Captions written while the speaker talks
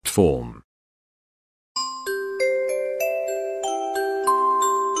platform.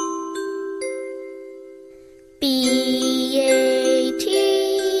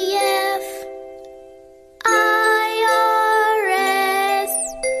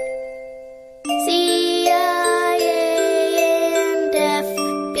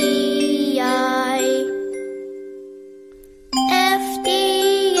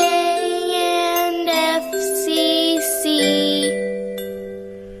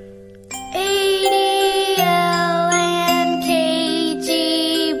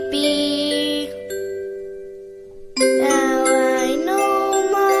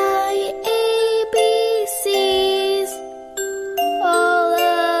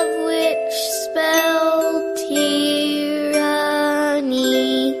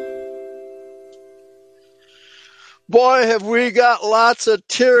 Boy, have we got lots of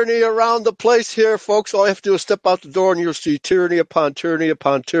tyranny around the place here, folks. All you have to do is step out the door and you'll see tyranny upon tyranny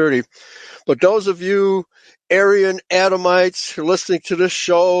upon tyranny. But those of you Aryan Adamites who are listening to this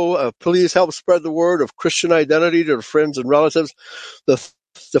show, please help spread the word of Christian identity to their friends and relatives. The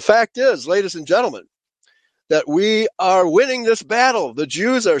fact is, ladies and gentlemen, that we are winning this battle. The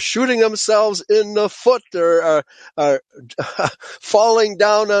Jews are shooting themselves in the foot. They are falling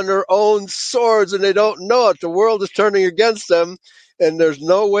down on their own swords, and they don't know it. The world is turning against them, and there's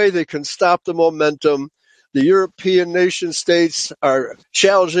no way they can stop the momentum. The European nation states are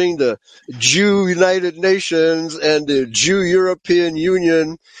challenging the Jew United Nations and the Jew European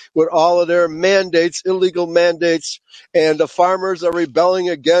Union with all of their mandates, illegal mandates, and the farmers are rebelling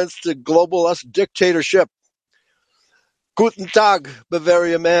against the globalist dictatorship. Guten Tag,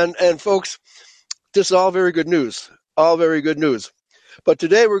 Bavaria man. And folks, this is all very good news. All very good news. But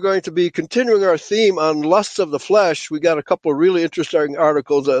today we're going to be continuing our theme on lusts of the flesh. We got a couple of really interesting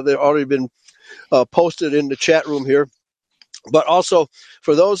articles. They've already been posted in the chat room here. But also,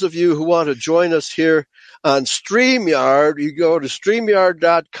 for those of you who want to join us here on StreamYard, you go to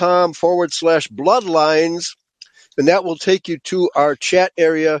streamyard.com/bloodlines, and that will take you to our chat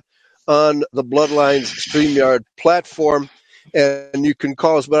area on the Bloodlines StreamYard platform, and you can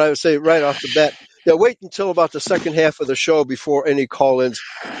call us. But I would say right off the bat, wait until about the second half of the show before any call-ins,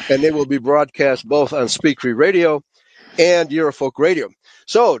 and they will be broadcast both on Speak Free Radio and Eurofolk Radio.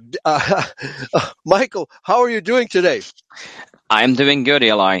 So, Michael, how are you doing today? I'm doing good,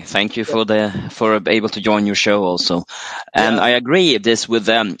 Eli. Thank you for able to join your show also. And I agree this with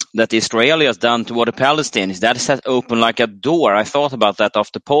that Israel has done toward the Palestinians. That has opened like a door. I thought about that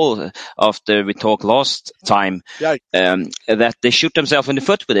after we talked last time, that they shoot themselves in the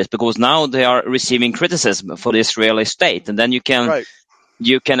foot with this, because now they are receiving criticism for the Israeli state. And then you can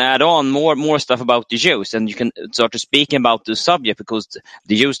add on more stuff about the Jews, and you can start to speak about the subject, because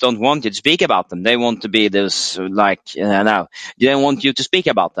the Jews don't want you to speak about them. They want to be this they don't want you to speak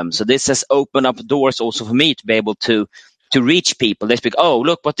about them. So this has opened up doors also for me to be able to reach people. They speak,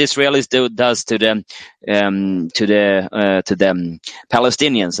 look what the Israelis does to the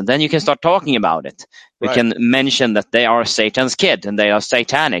Palestinians, and then you can start talking about it. We can mention that they are Satan's kid and they are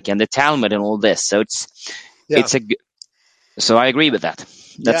satanic, and the Talmud and all this. So So I agree with that.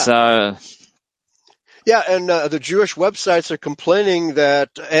 That's and the Jewish websites are complaining that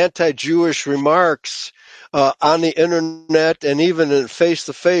anti-Jewish remarks on the internet and even in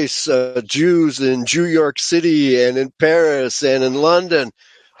face-to-face, Jews in New York City and in Paris and in London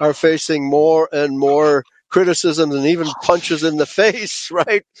are facing more and more criticism and even punches in the face,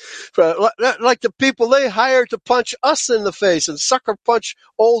 right? Like the people they hire to punch us in the face and sucker punch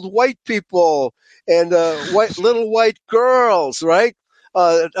old white people and little white girls, right?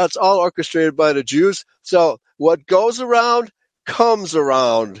 That's all orchestrated by the Jews. So what goes around comes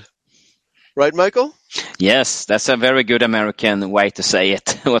around. Right, Michael? Yes, that's a very good American way to say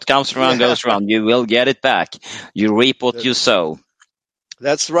it. What comes around goes around. You will get it back. You reap what you sow.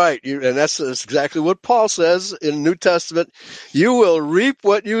 That's right. And that's exactly what Paul says in the New Testament. You will reap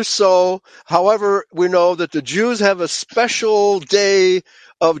what you sow. However, we know that the Jews have a special day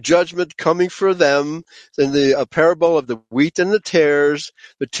of judgment coming for them. In the parable of the wheat and the tares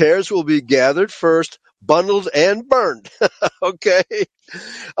will be gathered first, bundled and burned. Okay.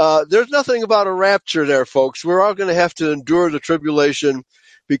 There's nothing about a rapture there, folks. We're all going to have to endure the tribulation,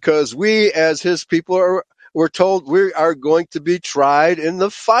 because we, as his people, we're told we are going to be tried in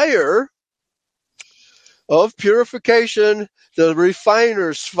the fire of purification, the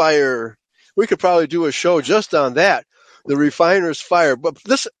refiner's fire. We could probably do a show just on that, the refiner's fire. But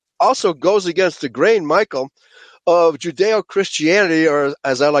this also goes against the grain, Michael, of Judeo-Christianity, or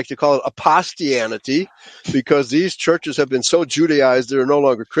as I like to call it, apostianity, because these churches have been so Judaized they're no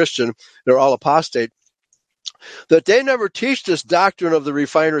longer Christian. They're all apostate. that they never teach this doctrine of the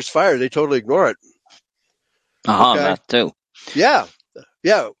refiner's fire. They totally ignore it. Okay? That too. Yeah.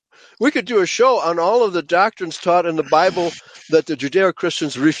 We could do a show on all of the doctrines taught in the Bible that the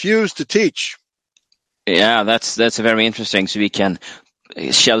Judeo-Christians refuse to teach. Yeah, that's very interesting. So we can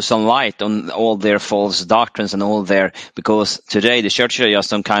shed some light on all their false doctrines and all their, because today the church are just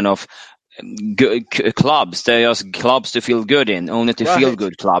some kind of clubs. They're just clubs to feel good in, only to feel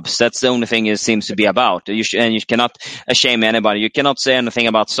good clubs. That's the only thing it seems to be about. And you cannot shame anybody. You cannot say anything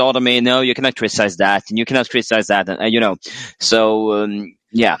about sodomy. No, you cannot criticize that, and you cannot criticize that. And so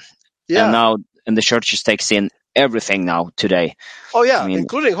yeah. And now, and the church takes in everything now today. Oh yeah,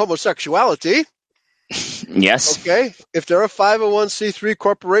 including homosexuality. Yes. Okay. If they're a 501c3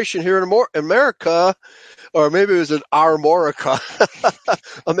 corporation here in America, or maybe it was an Armorica,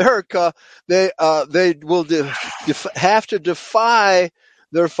 America, they will have to defy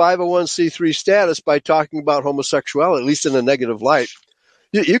their 501c3 status by talking about homosexuality, at least in a negative light.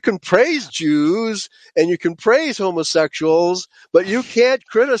 You can praise Jews and you can praise homosexuals, but you can't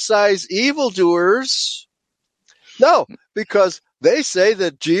criticize evildoers. No, because they say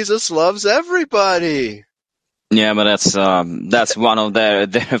that Jesus loves everybody. Yeah, but that's one of their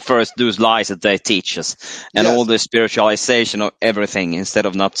first those lies that they teach us, and all the spiritualization of everything, instead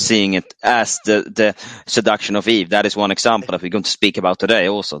of not seeing it as the seduction of Eve. That is one example that we're going to speak about today.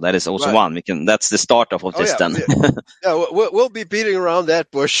 Also, that is also one. That's the start of this. Then, we'll be beating around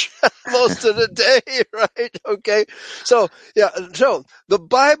that bush most of the day, right? Okay, so the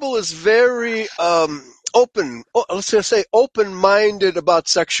Bible is very open. Let's just say open-minded about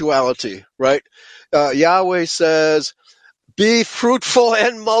sexuality, right? Yahweh says, be fruitful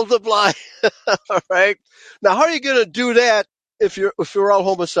and multiply. All right. Now, how are you going to do that if you're all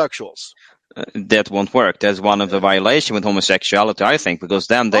homosexuals? That won't work. That's one of the violations with homosexuality, I think, because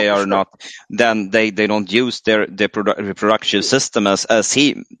then they are not, then they don't use their reproductive system as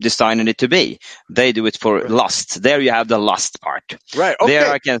he designed it to be. They do it for lust. There you have the lust part. Right. Okay.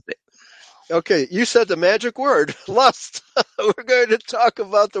 There I can. Okay, you said the magic word, lust. We're going to talk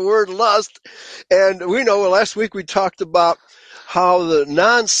about the word lust. And we know last week we talked about how the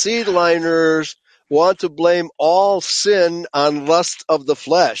non-seedliners want to blame all sin on lust of the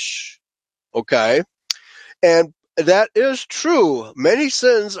flesh. Okay? And that is true. Many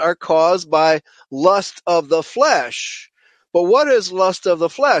sins are caused by lust of the flesh. But what is lust of the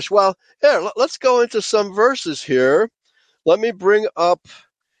flesh? Well, here, let's go into some verses here. Let me bring up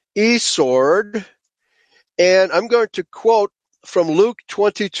eSword, and I'm going to quote from Luke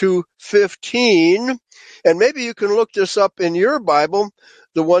 22:15, and maybe you can look this up in your Bible,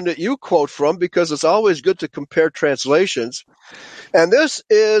 the one that you quote from, because it's always good to compare translations. And this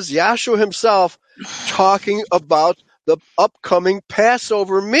is Yahshua himself talking about the upcoming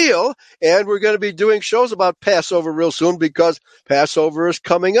Passover meal, and we're going to be doing shows about Passover real soon, because Passover is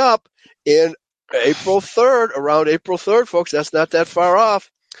coming up in April 3rd, around April 3rd, folks. That's not that far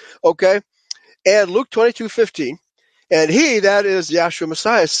off. Okay, and Luke 22:15, and he, that is Yahshua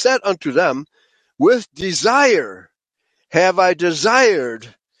Messiah, said unto them, with desire have I desired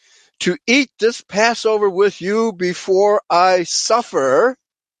to eat this Passover with you before I suffer.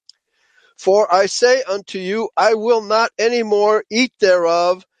 For I say unto you, I will not any more eat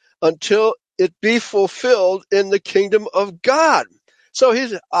thereof until it be fulfilled in the kingdom of God. So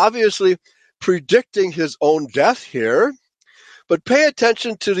he's obviously predicting his own death here. But pay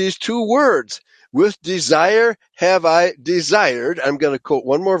attention to these two words. With desire have I desired. I'm going to quote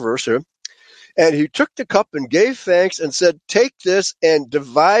one more verse here. And he took the cup and gave thanks and said, take this and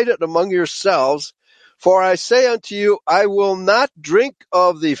divide it among yourselves. For I say unto you, I will not drink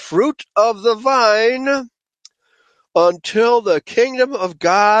of the fruit of the vine until the kingdom of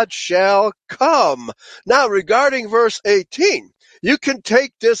God shall come. Now, regarding verse 18, you can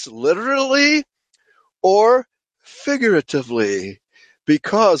take this literally or figuratively.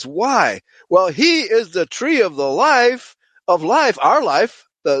 Because why? Well, he is the tree of the life, our life,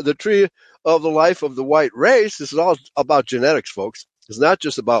 the tree of the life of the white race. This is all about genetics, folks. It's not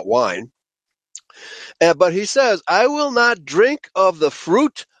just about wine. But he says, I will not drink of the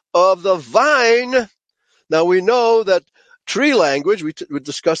fruit of the vine. Now we know that tree language, we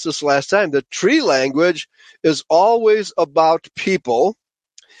discussed this last time, that tree language is always about people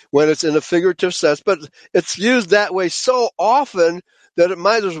when it's in a figurative sense, but it's used that way so often that it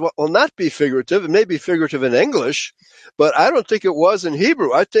might as well not be figurative. It may be figurative in English, but I don't think it was in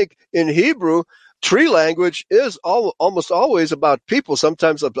Hebrew. I think in Hebrew, tree language is almost always about people,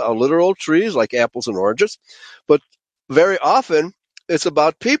 sometimes about literal trees like apples and oranges, but very often it's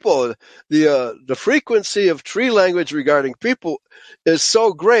about people. The frequency of tree language regarding people is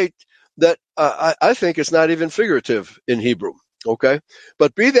so great that I think it's not even figurative in Hebrew. Okay,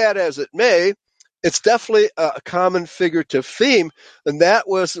 but be that as it may, it's definitely a common figurative theme, and that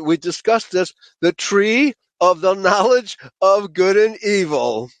was, we discussed this, the tree of the knowledge of good and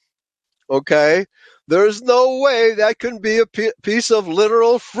evil. Okay, there's no way that can be a piece of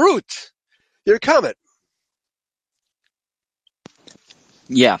literal fruit. Your comment?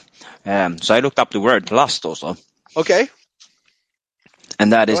 Yeah. So I looked up the word lust also. Okay.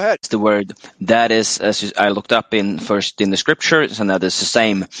 And that Go is ahead. the word that is, as I looked up first in the scriptures, and that is the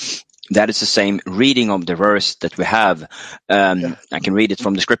same. That is the same reading of the verse that we have. Yeah. I can read it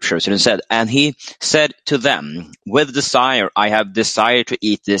from the scriptures. And it said, "And he said to them, with desire, I have desired to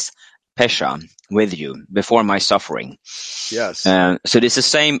eat this pesha with you before my suffering." Yes. So it's the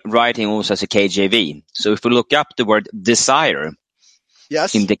same writing also as a KJV. So if we look up the word desire,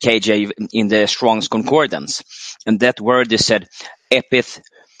 yes, in the KJV, in the Strong's Concordance, and that word is said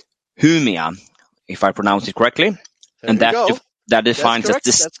epithumia, if I pronounce it correctly, there and you go. that defines as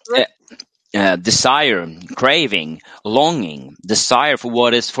this That's correct. desire, craving, longing, desire for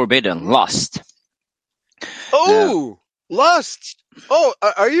what is forbidden, lust. Oh, lust. Oh,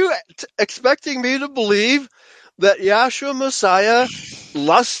 are you expecting me to believe that Yahshua Messiah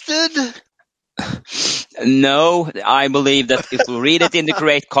lusted? No, I believe that if we read it in the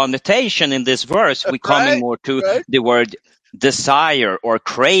correct connotation in this verse, we're coming more to the word desire or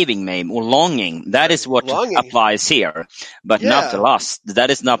craving, maybe, or longing. That is what applies here, but not the lust. That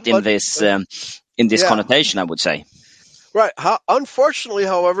is not in this connotation, I would say. Right. Unfortunately,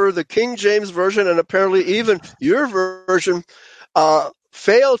 however, the King James Version and apparently even your version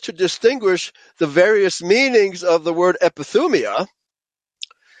fail to distinguish the various meanings of the word epithumia.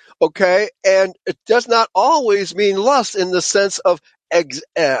 Okay, and it does not always mean lust in the sense of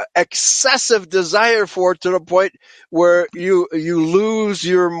excessive desire for it to the point where you lose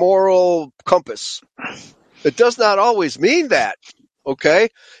your moral compass. It does not always mean that. Okay,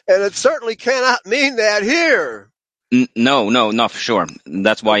 and it certainly cannot mean that here. No, not for sure.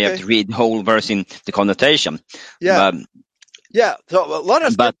 That's why you have to read the whole verse in the connotation. Yeah. So let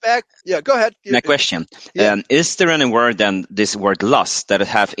us get back. Yeah, go ahead. My question: is there any word than this word lust that I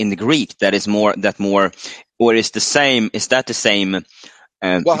have in the Greek that is more, or is the same? Is that the same?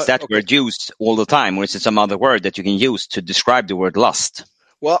 Is that word used all the time, or is it some other word that you can use to describe the word lust?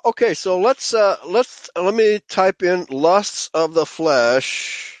 Well, okay. So let me type in lusts of the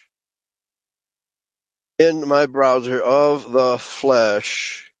flesh in my browser, of the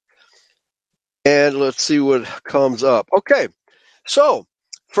flesh, and let's see what comes up. Okay, so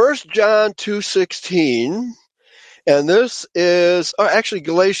 1 John 2:16, and this is actually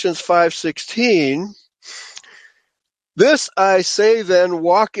Galatians 5:16. This I say then,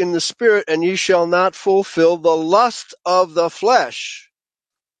 walk in the Spirit, and ye shall not fulfill the lust of the flesh.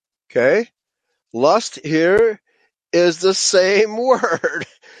 Okay, lust here is the same word,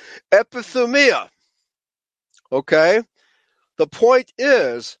 epithumia. Okay, the point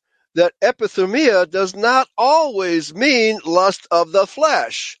is that epithumia does not always mean lust of the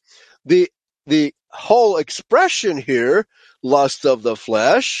flesh. The whole expression here, lust of the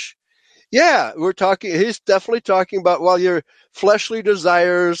flesh, he's definitely talking about, well, your fleshly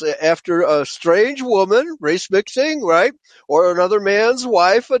desires after a strange woman, race mixing, right? Or another man's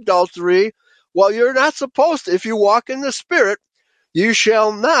wife, adultery. Well, you're not supposed to. If you walk in the Spirit, you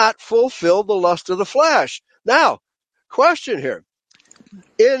shall not fulfill the lust of the flesh. Now, question here.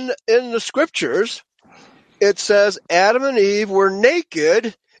 In the scriptures, it says Adam and Eve were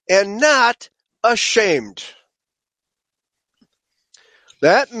naked and not ashamed.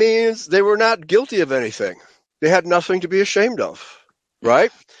 That means they were not guilty of anything. They had nothing to be ashamed of,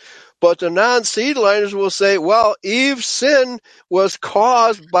 right? But the non-seedliners will say, well, Eve's sin was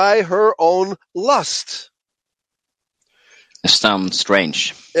caused by her own lust. It sounds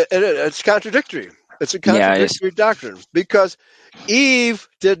strange. It's contradictory. It's a contradictory doctrine, because Eve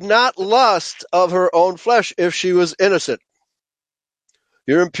did not lust of her own flesh if she was innocent.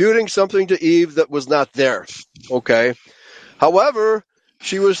 You're imputing something to Eve that was not there. Okay. However,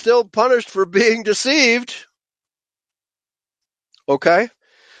 she was still punished for being deceived. Okay.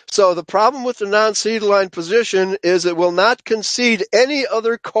 So the problem with the non-seed line position is it will not concede any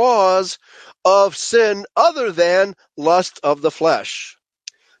other cause of sin other than lust of the flesh.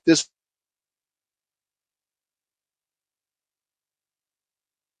 This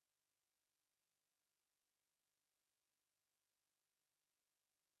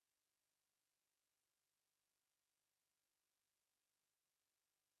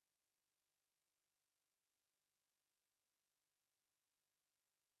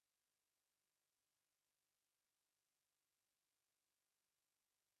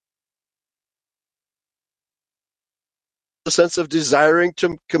the sense of desiring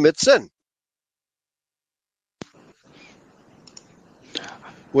to commit sin.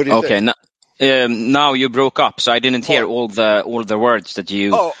 What do you think? Now you broke up, so I didn't hear all the words that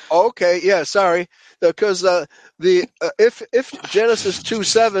you. Oh, okay, yeah, sorry, because if Genesis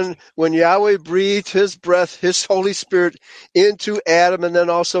 2:7, when Yahweh breathed His breath, His Holy Spirit into Adam and then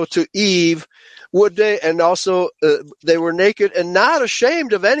also to Eve, would they? And also they were naked and not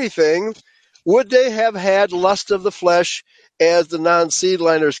ashamed of anything. Would they have had lust of the flesh as the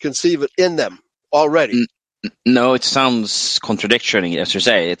non-seedliners conceive it in them already? No, it sounds contradictory, as you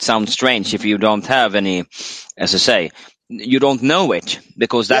say. It sounds strange if you don't have any, as I say, you don't know it,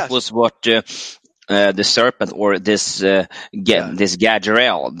 because that was what the serpent or this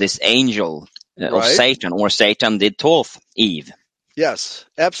Gadriel, this angel of Satan, or Satan did to Eve. Yes,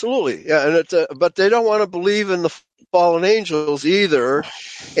 absolutely. Yeah, and but they don't want to believe in the fallen angels either,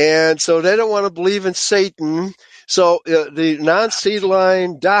 and so they don't want to believe in Satan. So the non-seed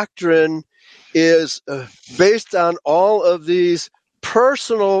line doctrine is based on all of these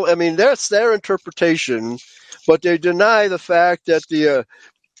personal. I mean, that's their interpretation, but they deny the fact that the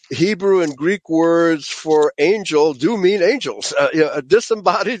Hebrew and Greek words for angel do mean angels,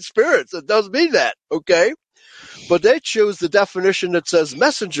 disembodied spirits. It does mean that, okay? But they choose the definition that says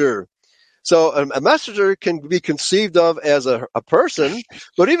messenger. So a messenger can be conceived of as a person,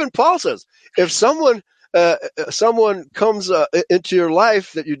 but even Paul says, if someone comes into your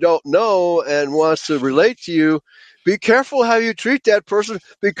life that you don't know and wants to relate to you, be careful how you treat that person,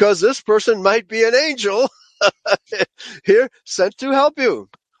 because this person might be an angel here sent to help you.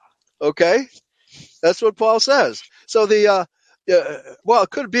 Okay? That's what Paul says. So it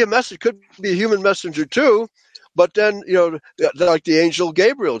could be a message, could be a human messenger too, but then, like the angel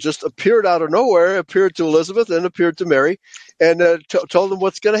Gabriel just appeared out of nowhere, appeared to Elizabeth and appeared to Mary, and told them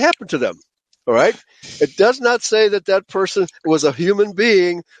what's going to happen to them. All right? It does not say that person was a human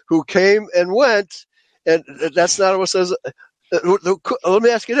being who came and went, and that's not what it says. Let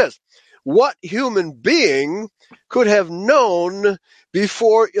me ask you this. What human being could have known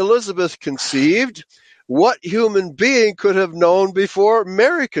before Elizabeth conceived? What human being could have known before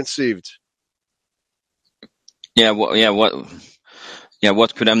Mary conceived? What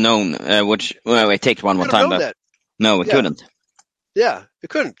could have known? I take it one more time. But no, it couldn't. Yeah, it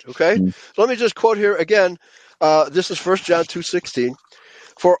couldn't. Okay, Let me just quote here again. This is 1 John 2:16.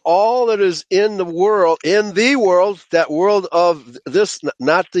 For all that is in the world, that world of this,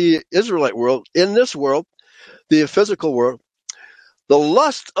 not the Israelite world, in this world, the physical world, the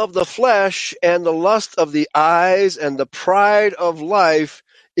lust of the flesh and the lust of the eyes and the pride of life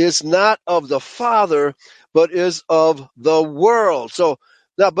is not of the Father, but is of the world. So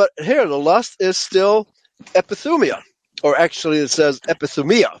now, but here the lust is still epithumia, or actually it says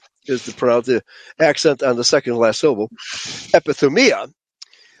epithumia is the accent on the second last syllable, epithumia.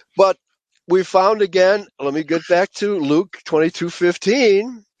 But we found again, let me get back to Luke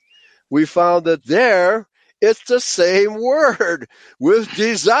 22:15. We found that there it's the same word with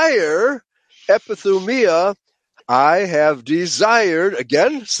desire, epithumia. I have desired,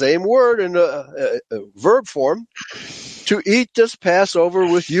 again, same word in a verb form, to eat this Passover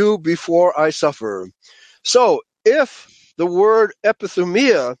with you before I suffer. So if the word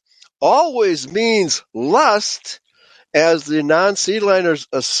epithumia always means lust, as the non-seedliners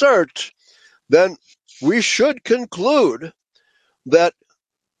assert, then we should conclude that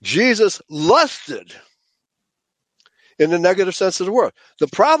Jesus lusted in the negative sense of the word. The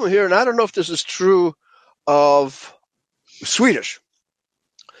problem here, and I don't know if this is true of Swedish,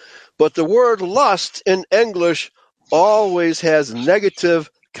 but the word lust in English always has negative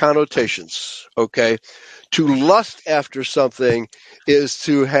connotations, okay? To lust after something is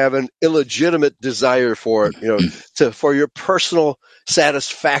to have an illegitimate desire for it, for your personal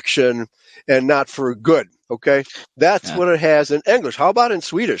satisfaction and not for good. Okay, that's what it has in English. How about in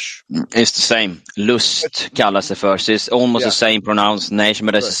Swedish? It's the same. Lust kallas det för. So it's almost the same pronunciation,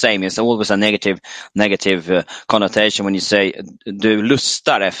 but it's the same. It's always a negative connotation when you say du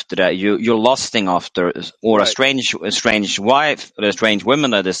lustar efter det. You're lusting after, or a strange wife, or a strange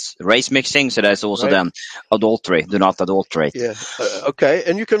woman that is race mixing. So that's also then adultery. Do not adulterate. Yeah. Okay,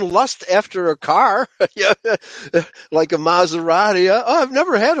 and you can lust after a car, like a Maserati. Oh, I've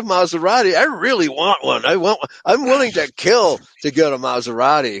never had a Maserati. I really want one. I'm willing to kill to get a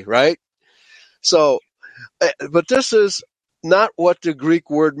Maserati, right? So, but this is not what the Greek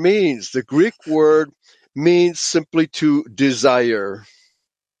word means. The Greek word means simply to desire.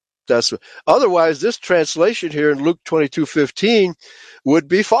 Otherwise, this translation here in Luke 22:15 would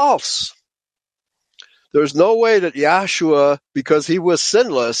be false. There's no way that Yahshua, because he was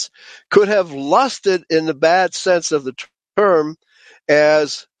sinless, could have lusted in the bad sense of the term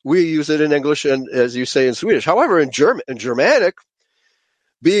as we use it in English and as you say in Swedish. However, in Germanic,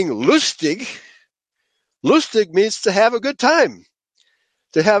 being lustig means to have a good time,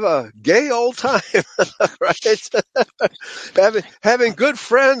 to have a gay old time, right? having good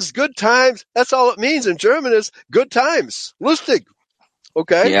friends, good times. That's all it means in German is good times. Lustig.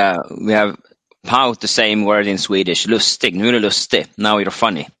 Okay? Yeah, we have about the same word in Swedish. Lustig. Nu är du lustig. Now you're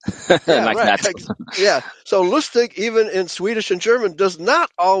funny. Yeah, like right. that. Yeah. So lustig, even in Swedish and German, does not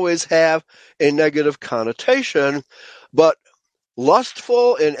always have a negative connotation, but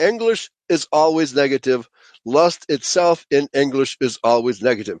lustful in English is always negative. Lust itself in English is always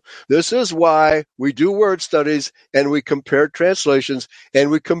negative. This is why we do word studies and we compare translations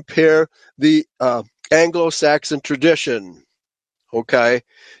and we compare the Anglo-Saxon tradition, okay,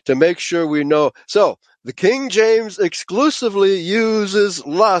 to make sure we know. So the King James exclusively uses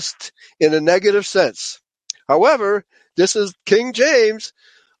lust in a negative sense. However, this is King James,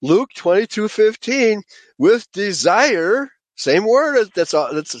 Luke 22:15, with desire, same word that's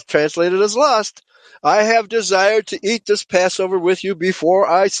translated as lust. I have desired to eat this Passover with you before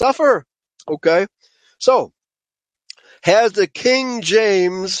I suffer. Okay? So, has the King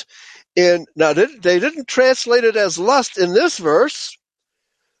James now they didn't translate it as lust in this verse.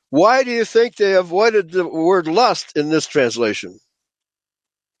 Why do you think they avoided the word lust in this translation?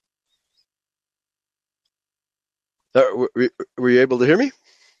 Were you able to hear me?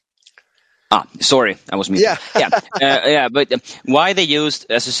 Sorry, I was muted. Yeah. But why they used,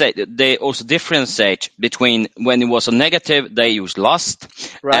 as you say, they also differentiate between when it was a negative, they used lust,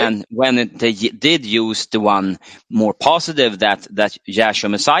 Right. and when they did use the one more positive that Yahshua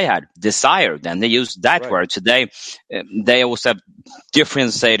Messiah had, desire, then they used that Right. word. So they also have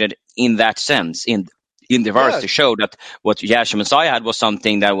differentiated in that sense in the verse to show that what Yahshua Messiah had was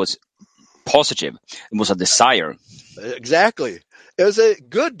something that was positive. It was a desire. Exactly. It was a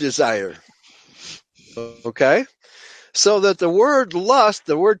good desire. Okay? So that the word lust,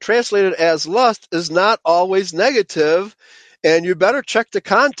 the word translated as lust, is not always negative, and you better check the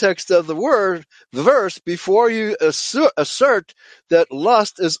context of the verse, before you assert that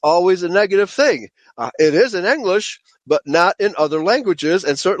lust is always a negative thing. It is in English, but not in other languages,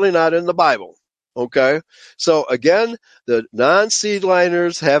 and certainly not in the Bible. Okay? So again, the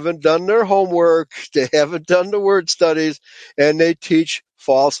non-seedliners haven't done their homework, they haven't done the word studies, and they teach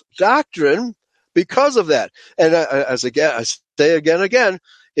false doctrine because of that. And I say again,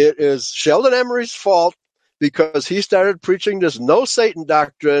 it is Sheldon Emery's fault, because he started preaching this no Satan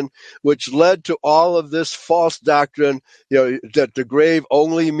doctrine, which led to all of this false doctrine, that the grave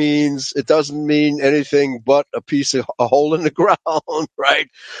only means, it doesn't mean anything but a hole in the ground, right?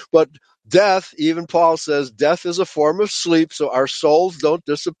 But death, even Paul says, death is a form of sleep, so our souls don't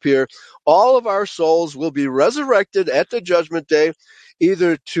disappear. All of our souls will be resurrected at the judgment day,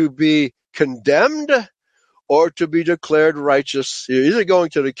 either to be condemned or to be declared righteous. You're either going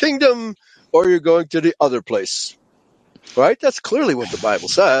to the kingdom or you're going to the other place. Right? That's clearly what the Bible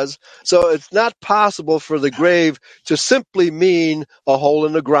says. So it's not possible for the grave to simply mean a hole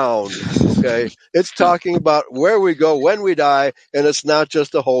in the ground. Okay? It's talking about where we go when we die, and it's not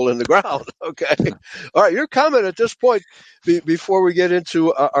just a hole in the ground. Okay? All right, your comment at this point, before we get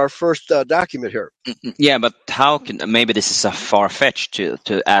into our first document here. Yeah, but how can, maybe this is a far-fetched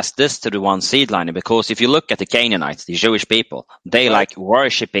to ask this to the one seedliner, because if you look at the Canaanites, the Jewish people, they like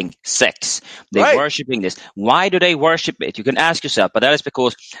worshipping sex. They're worshipping this. Why do they worship it? You can ask yourself, but that is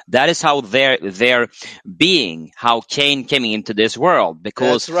because that is how their being, how Cain came into this world,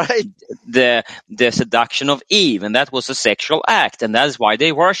 because the seduction of Eve, and that was a sexual act, and that is why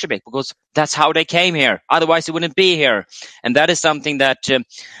they worship it, because that's how they came here. Otherwise, they wouldn't be here. And that is something that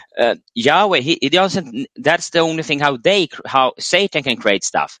Yahweh, he doesn't. That's the only thing how Satan can create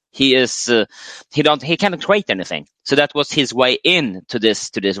stuff. He cannot create anything. So that was his way in to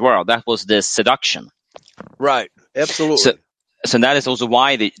this world. That was the seduction. Right. Absolutely. So that is also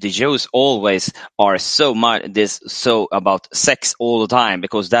why the Jews always are so about sex all the time,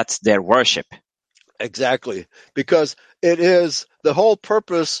 because that's their worship. Exactly. Because it is the whole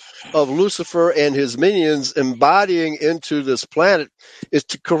purpose of Lucifer and his minions embodying into this planet is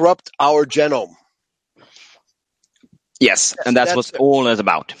to corrupt our genome. Yes, and that's what all is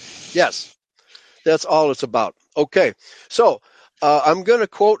about. Yes, that's all it's about. Okay, so I'm going to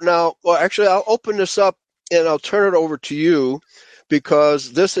quote now. Well, actually, I'll open this up and I'll turn it over to you,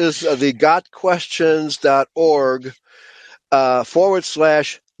 because this is the gotquestions.org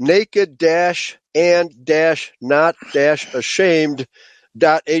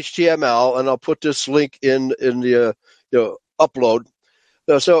 /naked-and-not-ashamed.html, and I'll put this link in the upload.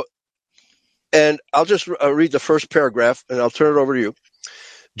 So And I'll just read the first paragraph, and I'll turn it over to you.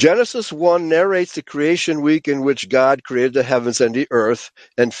 Genesis 1 narrates the creation week in which God created the heavens and the earth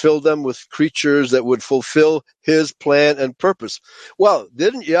and filled them with creatures that would fulfill his plan and purpose. Well,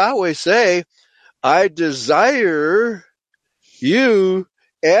 didn't Yahweh say, I desire you,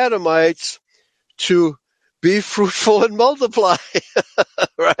 Adamites, to be fruitful and multiply,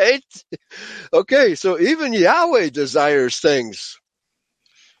 right? Okay, so even Yahweh desires things.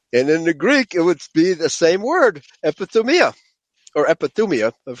 And in the Greek, it would be the same word, epithumia, or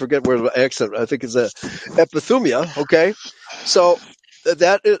epithumia. I forget where the accent, I think it's a epithumia, okay? So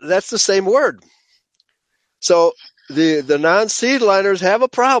that's the same word. So the non-seedliners have a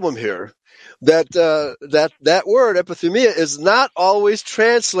problem here. That word, epithumia, is not always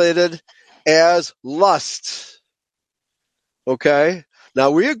translated as lust. Okay?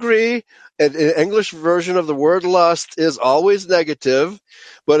 Now we agree an English version of the word lust is always negative,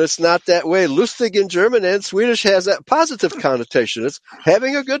 but it's not that way. Lustig in German and Swedish has that positive connotation. It's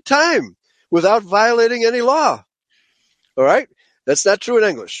having a good time without violating any law. All right? That's not true in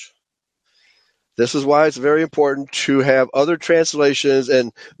English. This is why it's very important to have other translations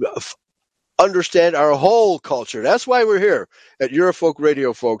and understand our whole culture. That's why we're here at Eurofolk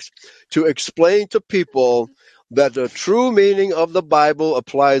Radio, folks, to explain to people that the true meaning of the Bible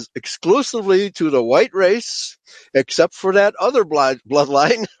applies exclusively to the white race, except for that other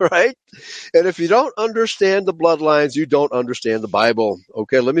bloodline, right? And if you don't understand the bloodlines, you don't understand the Bible.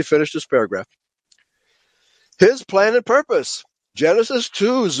 Okay, let me finish this paragraph. His plan and purpose. Genesis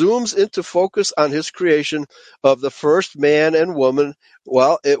 2 zooms into focus on his creation of the first man and woman.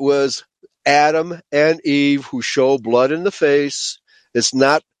 Well, it was Adam and Eve who show blood in the face. It's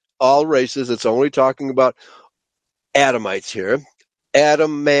not all races. It's only talking about Adamites here.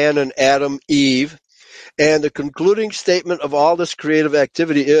 Adam, man, and Adam, Eve. And the concluding statement of all this creative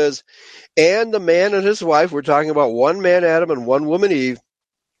activity is, and the man and his wife, we're talking about one man, Adam, and one woman, Eve,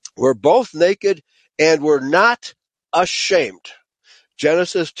 were both naked and were not ashamed.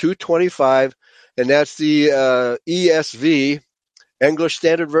 Genesis 2:25, and that's the ESV, English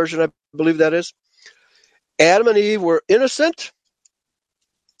Standard Version, I believe that is. Adam and Eve were innocent.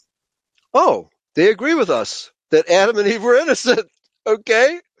 Oh, they agree with us that Adam and Eve were innocent,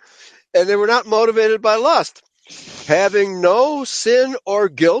 okay? And they were not motivated by lust, having no sin or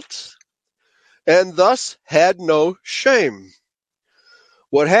guilt, and thus had no shame.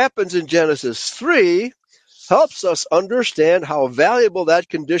 What happens in Genesis 3 helps us understand how valuable that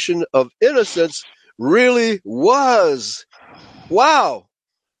condition of innocence really was. Wow.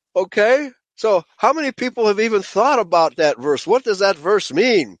 Okay. So how many people have even thought about that verse? What does that verse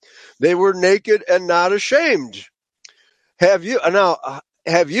mean? They were naked and not ashamed. Have you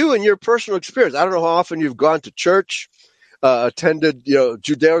in your personal experience, I don't know how often you've gone to church, attended,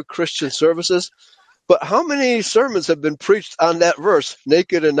 Judeo-Christian services, but how many sermons have been preached on that verse,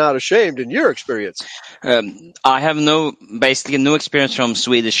 naked and not ashamed, in your experience? I have basically no experience from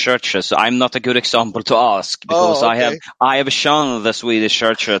Swedish churches, so I'm not a good example to ask because I have shunned the Swedish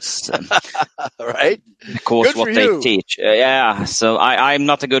churches, right? Because good what they teach. So I'm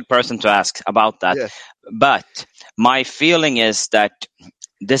not a good person to ask about that. Yeah. But my feeling is that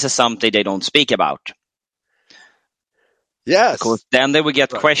this is something they don't speak about. Yes. Because then they will get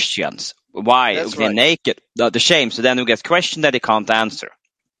questions. Why? That's they're naked, the shame. So then we get questions that they can't answer.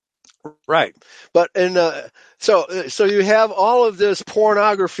 Right. But so you have all of this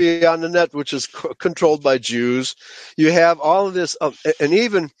pornography on the net, which is controlled by Jews. You have all of this, and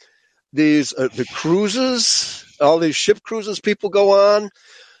even these the cruises, all these ship cruises people go on.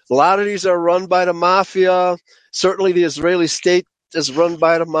 A lot of these are run by the mafia. Certainly, the Israeli state is run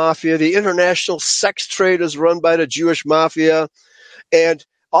by the mafia. The international sex trade is run by the Jewish mafia, and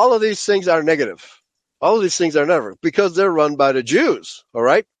all of these things are negative. All of these things are negative because they're run by the Jews, all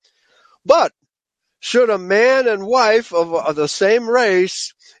right? But should a man and wife of the same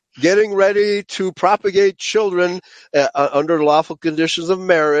race getting ready to propagate children under lawful conditions of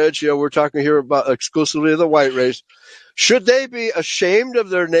marriage, we're talking here about exclusively the white race, should they be ashamed of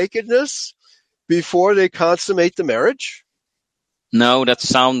their nakedness before they consummate the marriage? No, that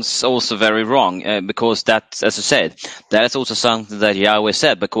sounds also very wrong, because that, as I said, that is also something that Yahweh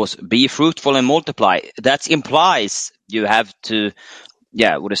said, because be fruitful and multiply. That implies you have to,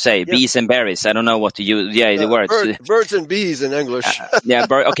 bees and berries. I don't know what to use. The words. Birds and bees in English.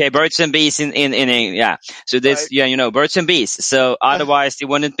 Birds and bees in. So this, right. Birds and bees. So otherwise there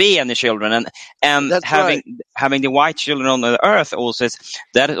wouldn't be any children. And having the white children on the earth also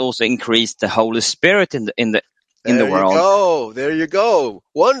increased the Holy Spirit in the world. There you go.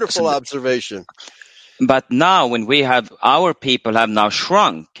 Wonderful observation. But now when our people have now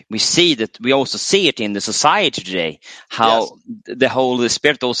shrunk, we also see it in the society today, how the Holy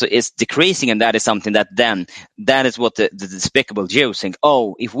Spirit also is decreasing, and that is something that is what the despicable Jews think.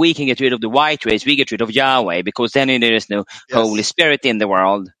 Oh, if we can get rid of the white race, we get rid of Yahweh, because then there is no Holy Spirit in the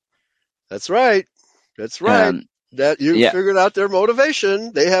world. That's right. That you figured out their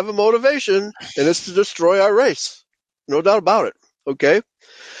motivation. They have a motivation, and it's to destroy our race. No doubt about it. Okay.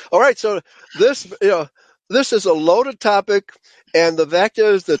 All right. So this is a loaded topic, and the fact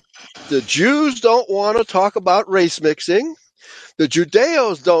is that the Jews don't want to talk about race mixing. The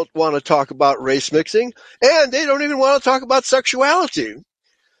Judeos don't want to talk about race mixing, and they don't even want to talk about sexuality.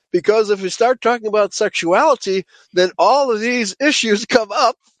 Because if we start talking about sexuality, then all of these issues come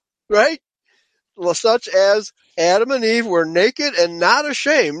up, right? Well, such as Adam and Eve were naked and not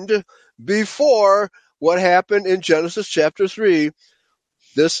ashamed before what happened in Genesis chapter 3.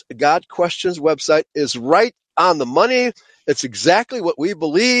 This God Questions website is right on the money. It's exactly what we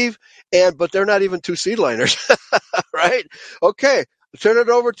believe, but they're not even two seedliners, right? Okay, I'll turn it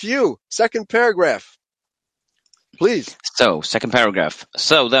over to you. Second paragraph, please. So, second paragraph.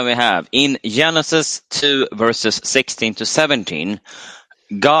 So then we have in Genesis 2 verses 16 to 17,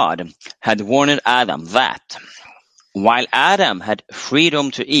 God had warned Adam that while Adam had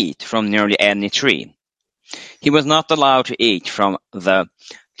freedom to eat from nearly any tree, he was not allowed to eat from the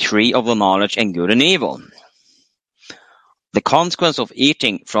tree of the knowledge and good and evil. The consequence of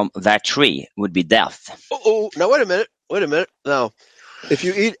eating from that tree would be death. Now wait a minute. Now, if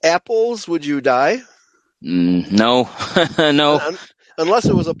you eat apples, would you die? No. No. Unless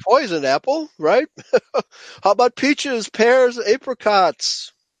it was a poisoned apple, right? How about peaches, pears,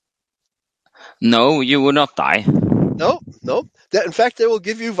 apricots? No, you would not die. No. In fact, they will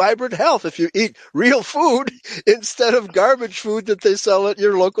give you vibrant health if you eat real food instead of garbage food that they sell at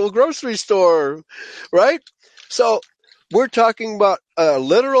your local grocery store, right? So we're talking about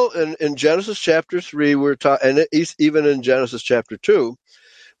literal in Genesis chapter 3, and even in Genesis chapter 2,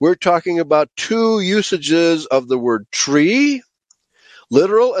 we're talking about two usages of the word tree,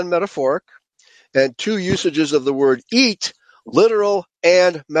 literal and metaphoric, and two usages of the word eat, literal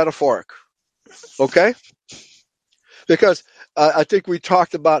and metaphoric. Okay? Because I think we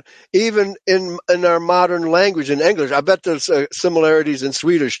talked about, even in our modern language, in English, I bet there's similarities in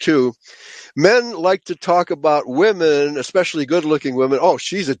Swedish too. Men like to talk about women, especially good-looking women. Oh,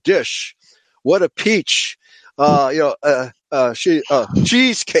 she's a dish. What a peach.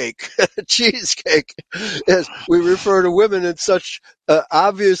 Cheesecake. Cheesecake. As we refer to women in such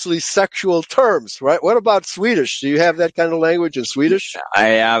obviously sexual terms, right? What about Swedish? Do you have that kind of language in Swedish?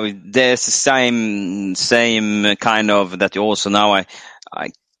 There's the same kind of that you also now I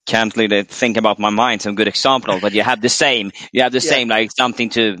can't really think about my mind some good example, but you have the same same, like something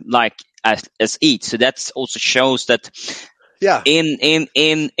to like as eat. So that also shows that in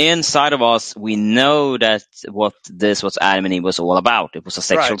inside of us we know that what Adam and Eve was all about. It was a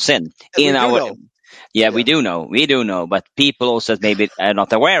sexual sin. We do know, but people also maybe are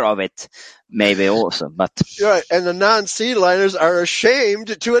not aware of it, maybe also. But right, and the non-seedliners are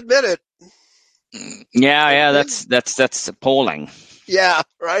ashamed to admit it. Yeah, that's appalling. Yeah,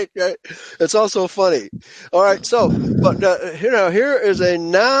 right. It's also funny. All right, so but here is a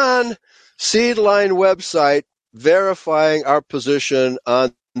non-seedline website verifying our position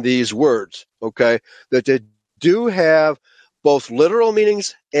on these words. Okay, that they do have both literal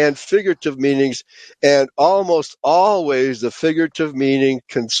meanings and figurative meanings, and almost always the figurative meaning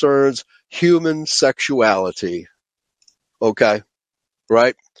concerns human sexuality. Okay,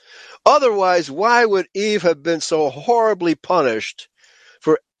 right? Otherwise, why would Eve have been so horribly punished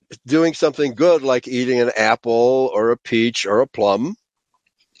for doing something good like eating an apple or a peach or a plum?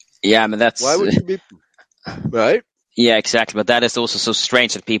 Yeah, I mean, why would she be right? Yeah, exactly. But that is also so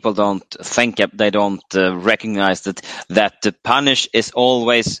strange that people don't think they don't recognize that the punish is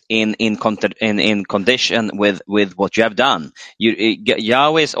always in condition with what you have done.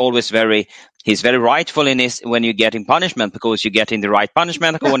 Yahweh is always he's very rightful in his when you're getting punishment, because you're getting the right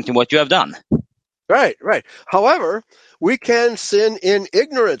punishment according to what you have done. Right. However, we can sin in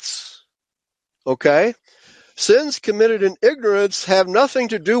ignorance. Okay? Sins committed in ignorance have nothing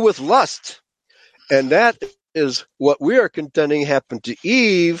to do with lust. And that is what we are contending happened to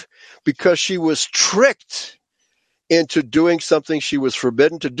Eve, because she was tricked into doing something she was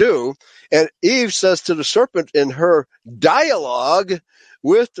forbidden to do. And Eve says to the serpent in her dialogue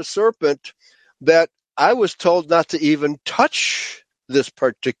with the serpent that I was told not to even touch this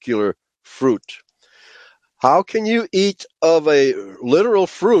particular fruit. How can you eat of a literal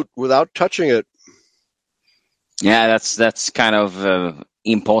fruit without touching it? Yeah, that's kind of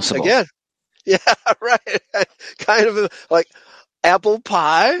impossible. Again, Yeah, right. Kind of like apple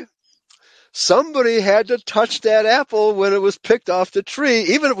pie. Somebody had to touch that apple when it was picked off the tree,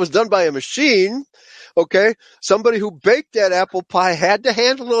 even if it was done by a machine. Okay, somebody who baked that apple pie had to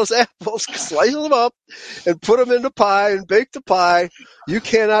handle those apples, slice them up, and put them in the pie and bake the pie. You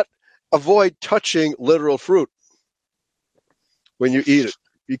cannot avoid touching literal fruit when you eat it.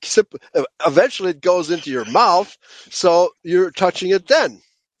 Eventually, it goes into your mouth, so you're touching it then.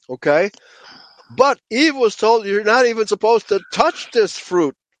 Okay, but Eve was told you're not even supposed to touch this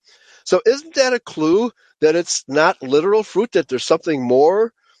fruit. So isn't that a clue that it's not literal fruit, that there's something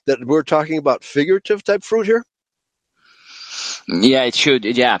more, that we're talking about figurative type fruit here? Yeah, it should.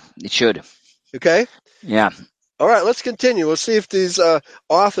 Yeah, it should. Okay. Yeah. All right, let's continue. We'll see if these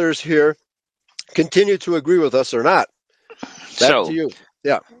authors here continue to agree with us or not. Back to you.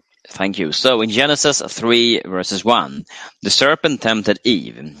 Yeah. Thank you. So in Genesis 3 verses 1, the serpent tempted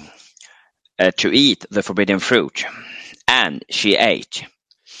Eve to eat the forbidden fruit, and she ate,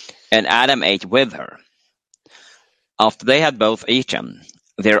 and Adam ate with her. After they had both eaten,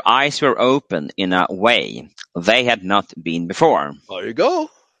 their eyes were opened in a way they had not been before. There you go.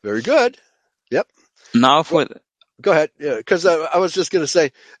 Very good. Yep. Now for Go ahead. Yeah, because I was just going to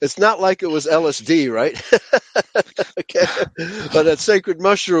say, it's not like it was LSD, right? Okay. But that sacred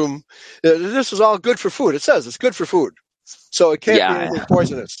mushroom, this is all good for food. It says it's good for food. So it can't be anything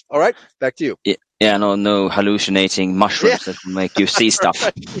poisonous. All right, back to you. Yeah, no hallucinating mushrooms that will make you see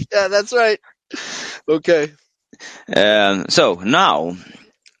stuff. Yeah, that's right. Okay. So now,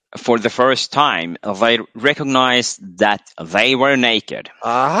 for the first time, they recognized that they were naked.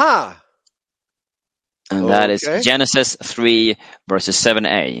 Aha. And that is Genesis 3 verses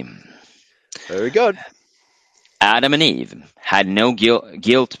 7a. Very good. Adam and Eve had no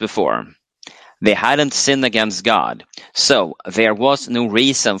guilt before. They hadn't sinned against God, so there was no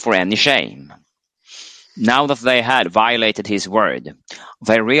reason for any shame. Now that they had violated his word,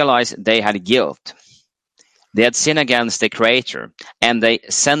 they realized they had guilt. They had sinned against the Creator, and they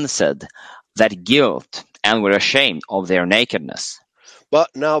sensed that guilt and were ashamed of their nakedness. But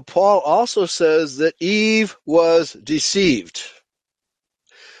now Paul also says that Eve was deceived,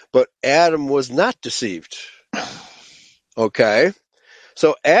 but Adam was not deceived. Okay.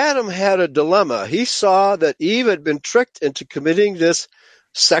 So Adam had a dilemma. He saw that Eve had been tricked into committing this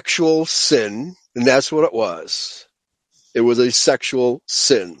sexual sin, and that's what it was. It was a sexual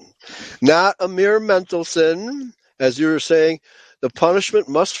sin, not a mere mental sin. As you were saying, the punishment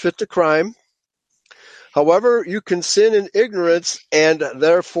must fit the crime. However, you can sin in ignorance and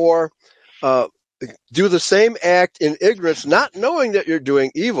therefore do the same act in ignorance, not knowing that you're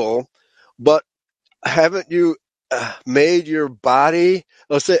doing evil, but haven't you made your body,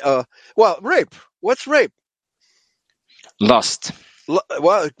 let's say, rape. What's rape? Lust.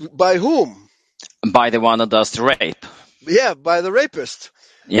 Well, by whom? By the one that does the rape. Yeah, by the rapist.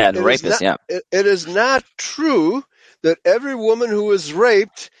 Yeah, the rapist, yeah. It is not true that every woman who is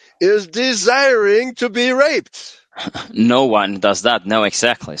raped is desiring to be raped. No one does that. No,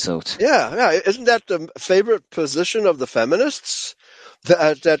 exactly. So yeah. Isn't that the favorite position of the feminists?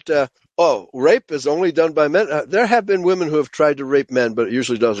 Rape is only done by men. There have been women who have tried to rape men, but it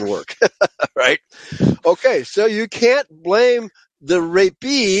usually doesn't work. Right? Okay, so you can't blame the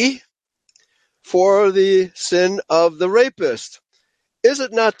rapee for the sin of the rapist. Is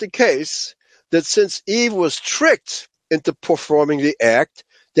it not the case that since Eve was tricked into performing the act,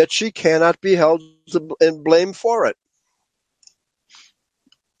 that she cannot be held and blamed for it?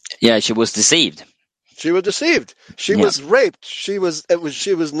 Yeah, she was deceived. She was deceived. She was raped. She was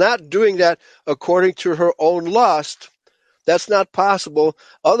not doing that according to her own lust. That's not possible.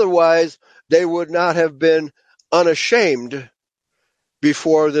 Otherwise, they would not have been unashamed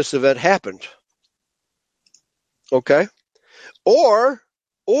before this event happened. Okay? Or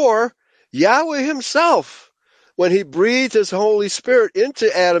Yahweh himself, when he breathed his Holy Spirit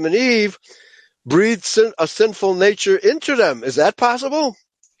into Adam and Eve, breathed a sinful nature into them. Is that possible?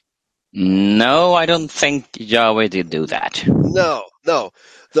 No, I don't think Yahweh did do that. No.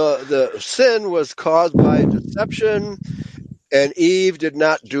 The sin was caused by deception, and Eve did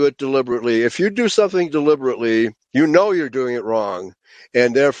not do it deliberately. If you do something deliberately, you know you're doing it wrong,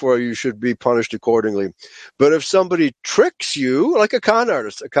 and therefore you should be punished accordingly. But if somebody tricks you, like a con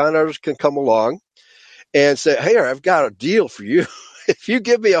artist can come along and say, hey, I've got a deal for you. If you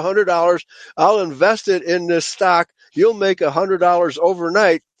give me $100, I'll invest it in this stock. You'll make $100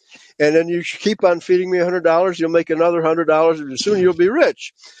 overnight. And then you keep on feeding me $100, you'll make another $100, and soon you'll be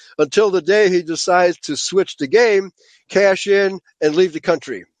rich. Until the day he decides to switch the game, cash in, and leave the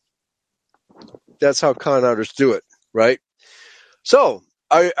country. That's how con artists do it, right? So,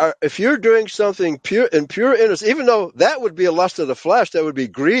 if you're doing something pure innocence, even though that would be a lust of the flesh, that would be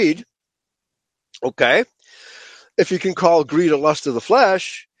greed. Okay, if you can call greed a lust of the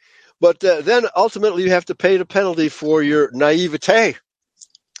flesh, but then ultimately you have to pay the penalty for your naivete.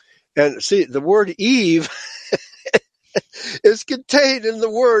 And see, the word Eve is contained in the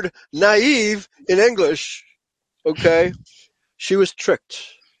word naive in English. Okay, she was tricked.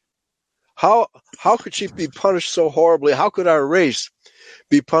 How could she be punished so horribly? How could our race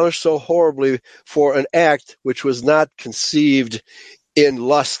be punished so horribly for an act which was not conceived in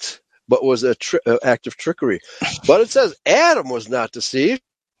lust, but was an act of trickery? But it says Adam was not deceived.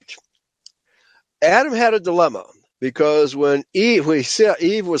 Adam had a dilemma, because when Eve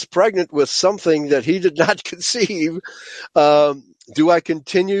was pregnant with something that he did not conceive, do I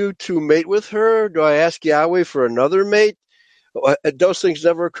continue to mate with her? Do I ask Yahweh for another mate? Those things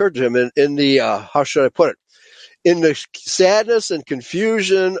never occurred to him. In the how should I put it? In the sadness and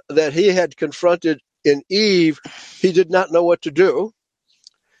confusion that he had confronted in Eve, he did not know what to do.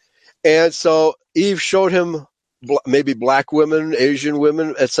 And so Eve showed him maybe black women, Asian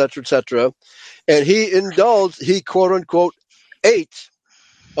women, etc., and he quote unquote ate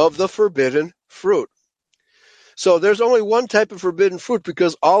of the forbidden fruit. So there's only one type of forbidden fruit,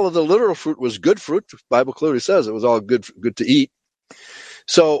 because all of the literal fruit was good fruit. The Bible clearly says it was all good to eat.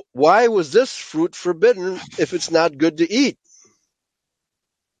 So why was this fruit forbidden if it's not good to eat?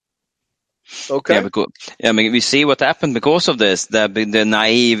 Okay. Yeah, because we see what happened because of this. The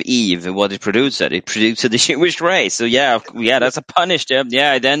naive Eve, what it produced the Jewish race. So yeah, that's a punish.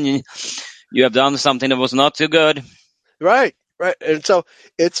 Yeah, then you have done something that was not too good. Right. And so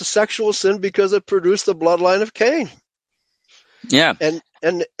it's a sexual sin because it produced the bloodline of Cain. Yeah.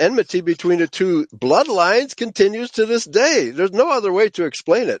 And enmity between the two bloodlines continues to this day. There's no other way to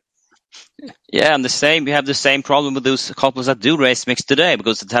explain it. Yeah, and we have the same problem with those couples that do race mix today,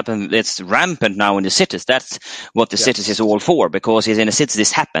 because it's rampant now in the cities. That's what the cities is all for, because in the cities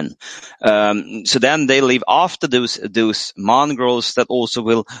this happen. So then they live after those mongrels that also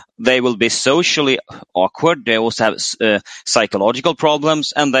will be socially awkward. They also have psychological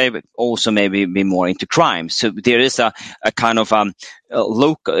problems, and they also maybe be more into crime. So there is a kind of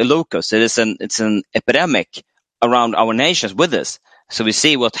locus. It's an epidemic around our nations with this. So we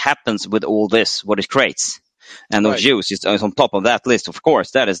see what happens with all this, what it creates. And the Jews is on top of that list, of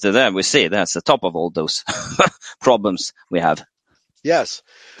course. That is we see that's the top of all those problems we have. Yes.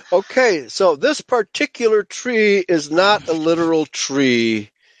 Okay, so this particular tree is not a literal tree.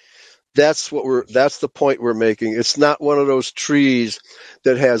 That's the point we're making. It's not one of those trees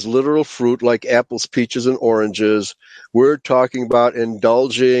that has literal fruit like apples, peaches, and oranges. We're talking about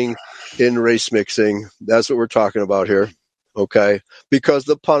indulging in race mixing. That's what we're talking about here. Okay, because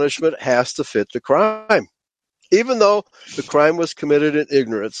the punishment has to fit the crime, even though the crime was committed in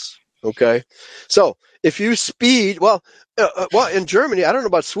ignorance. Okay, so if you speed, in Germany, I don't know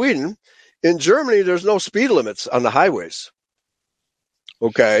about Sweden. In Germany, there's no speed limits on the highways.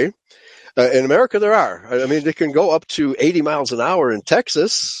 Okay, in America, there are. I mean, they can go up to 80 miles an hour in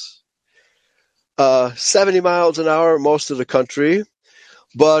Texas, 70 miles an hour in most of the country,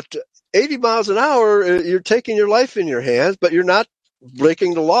 but 80 miles an hour, you're taking your life in your hands, but you're not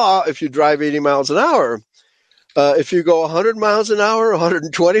breaking the law if you drive 80 miles an hour. If you go 100 miles an hour,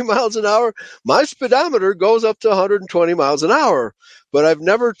 120 miles an hour, my speedometer goes up to 120 miles an hour, but I've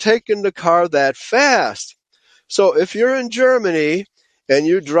never taken the car that fast. So if you're in Germany and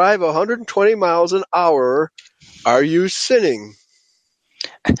you drive 120 miles an hour, are you sinning?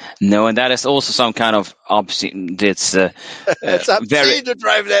 No, and that is also some kind of obscene. It's obscene to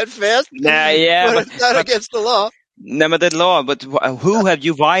drive that fast. Yeah, but it's not against the law. No, but the law. But who have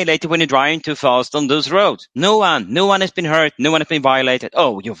you violated when you're driving too fast on those roads? No one. No one has been hurt. No one has been violated.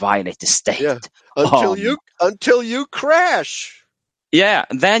 Oh, you violate the state. Yeah. Until you crash. Yeah,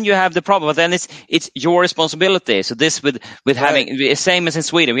 then you have the problem. But then it's your responsibility. So this with having same as in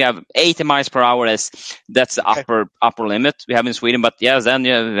Sweden, we have 80 miles per hour. That's the upper limit we have in Sweden. But yes, then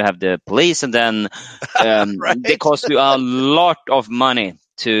you have the police, and then they cost you a lot of money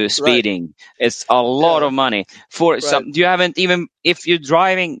to speeding. It's a lot of money for some. You haven't even if you're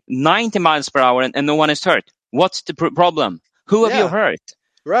driving 90 miles per hour and no one is hurt. What's the problem? Who have you hurt?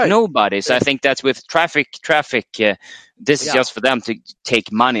 Right. Nobody. So I think that's with traffic. This is just for them to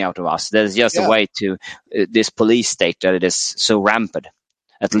take money out of us. There's just a way to this police state that it is so rampant.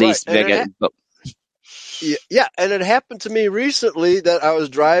 At least. And it happened to me recently that I was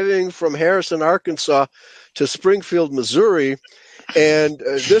driving from Harrison, Arkansas to Springfield, Missouri. And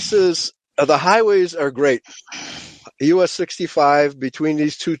the highways are great. US 65 between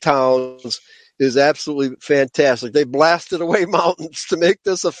these two towns is absolutely fantastic. They blasted away mountains to make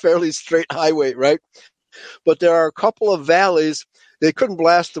this a fairly straight highway, right? But there are a couple of valleys. They couldn't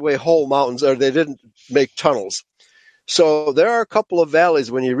blast away whole mountains, or they didn't make tunnels. So there are a couple of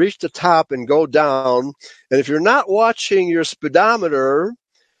valleys when you reach the top and go down. And if you're not watching your speedometer,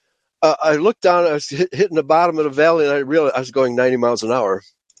 I looked down, I was hitting the bottom of the valley, and I realized I was going 90 miles an hour.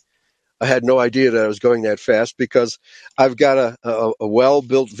 I had no idea that I was going that fast because I've got a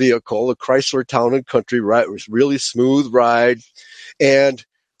well-built vehicle, a Chrysler Town and Country ride. It was a really smooth ride. And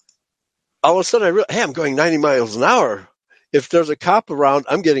all of a sudden I realized, hey, I'm going 90 miles an hour. If there's a cop around,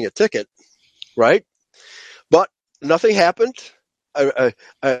 I'm getting a ticket, right? But nothing happened. I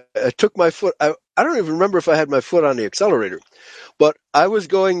took my foot. I don't even remember if I had my foot on the accelerator, but I was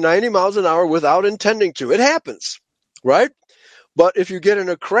going 90 miles an hour without intending to. It happens, right? But if you get in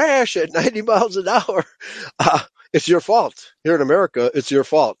a crash at 90 miles an hour, it's your fault. Here in America, it's your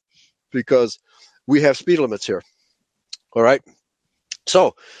fault because we have speed limits here. All right.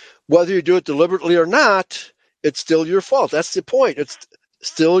 So whether you do it deliberately or not, it's still your fault. That's the point. It's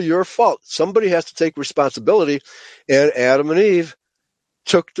still your fault. Somebody has to take responsibility, and Adam and Eve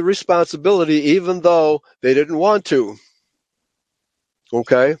took the responsibility even though they didn't want to.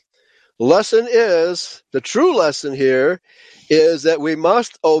 Okay? The true lesson here is that we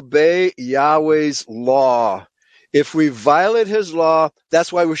must obey Yahweh's law. If we violate his law,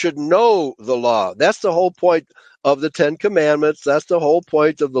 that's why we should know the law. That's the whole point of the Ten Commandments. That's the whole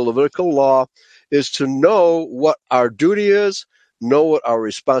point of the Levitical law, is to know what our duty is, know what our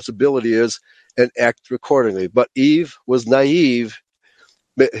responsibility is, and act accordingly. But Eve was naive.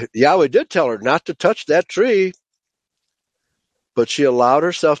 Yahweh did tell her not to touch that tree, but she allowed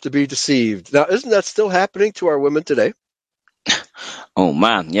herself to be deceived. Now, isn't that still happening to our women today? Oh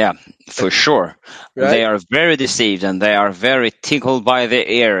man, yeah, for sure. Right? They are very deceived, and they are very tickled by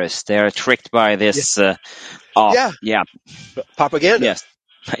the ears. They are tricked by this propaganda.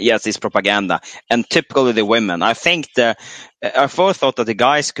 Yes, it's propaganda, and typically the women. I think I first thought that the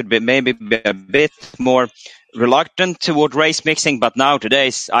guys could maybe be a bit more reluctant toward race mixing, but now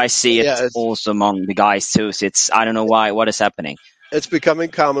today I see it also among the guys too. So I don't know what is happening. It's becoming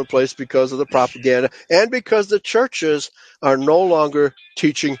commonplace because of the propaganda and because the churches are no longer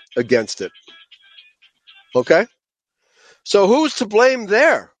teaching against it. Okay? So who's to blame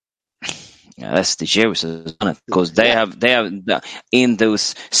there? Yeah, that's the Jews, isn't it? Because they have in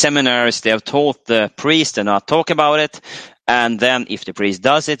those seminaries they have taught the priest to not talk about it, and then if the priest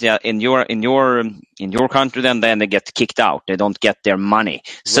does it, in your country, then they get kicked out. They don't get their money,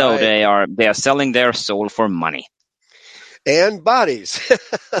 so they are selling their soul for money. And bodies,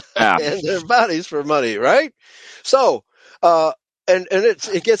 and their bodies for money, right? So, and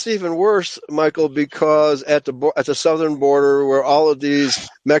it gets even worse, Michael, because at the southern border, where all of these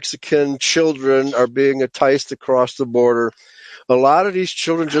Mexican children are being enticed across the border, a lot of these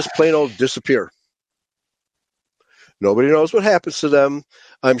children just plain old disappear. Nobody knows what happens to them.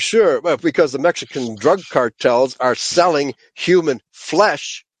 I'm sure, because the Mexican drug cartels are selling human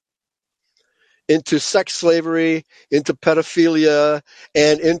flesh into sex slavery, into pedophilia,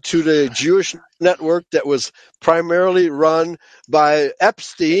 and into the Jewish network that was primarily run by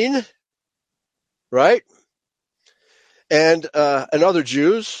Epstein, right? And other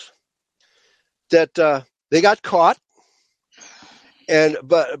Jews that they got caught,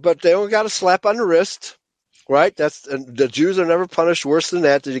 but they only got a slap on the wrist, right? The Jews are never punished worse than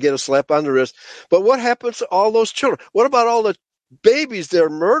that. Did you get a slap on the wrist? But what happens to all those children? What about all the babies they're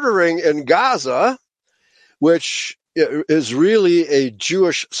murdering in Gaza, which is really a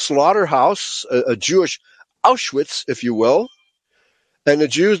Jewish slaughterhouse, a Jewish Auschwitz, if you will, and the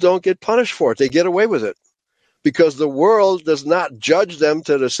Jews don't get punished for it. They get away with it because the world does not judge them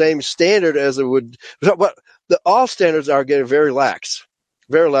to the same standard as it would. But all standards are getting very lax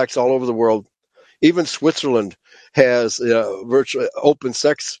all over the world. Even Switzerland has virtually open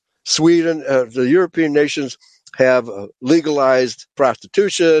sex. Sweden, the European nations have legalized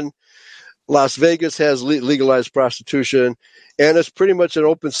prostitution. Las Vegas has legalized prostitution, and it's pretty much an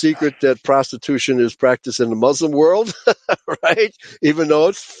open secret that prostitution is practiced in the Muslim world, right? Even though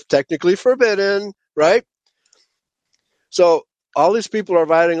it's technically forbidden, right? So all these people are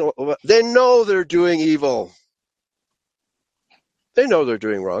fighting. They know they're doing evil. They know they're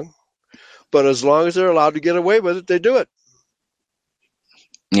doing wrong. But as long as they're allowed to get away with it, they do it.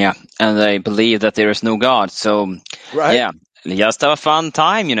 Yeah, and they believe that there is no God. So, yeah, just have a fun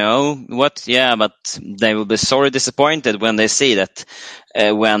time, but they will be sorely disappointed when they see that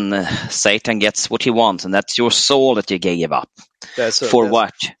when Satan gets what he wants, and that's your soul that you gave up.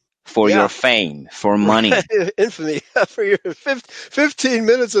 What? for your fame, for money. Right. Infamy. For your 15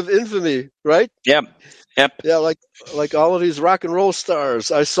 minutes of infamy, right? Yep. Yeah, like all of these rock and roll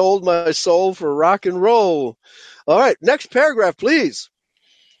stars. I sold my soul for rock and roll. All right, next paragraph, please.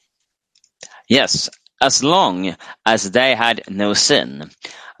 Yes, as long as they had no sin,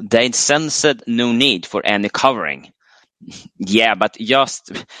 they sensed no need for any covering. Yeah, but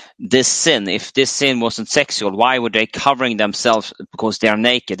just this sin, if this sin wasn't sexual, why were they covering themselves because they are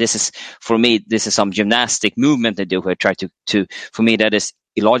naked? This is, for me, this is some gymnastic movement they do here. For me, that is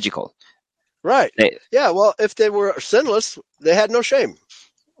illogical. Right. Well, if they were sinless, they had no shame.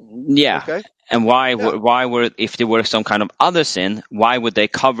 Yeah. Okay. And why were, if there were some kind of other sin, why would they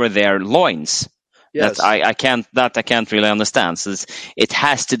cover their loins? Yes. I can't really understand. So it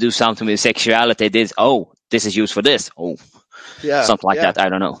has to do something with sexuality. This is used for this. Something like that. I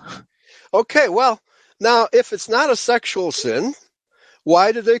don't know. Okay, well, now if it's not a sexual sin,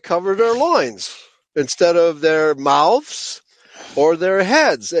 why did they cover their loins instead of their mouths or their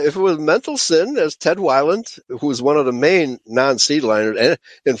heads? If it was mental sin, as Ted Weiland, who's one of the main non-seed liners, and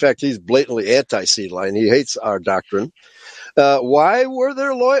in fact he's blatantly anti-seed line, he hates our doctrine. Why were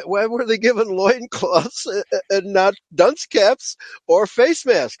they given loincloths and not dunce caps or face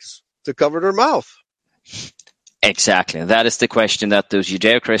masks to cover their mouth? Exactly. That is the question that those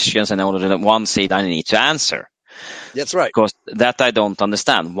Judeo-Christians and all of the one seed I need to answer. That's right. Because that I don't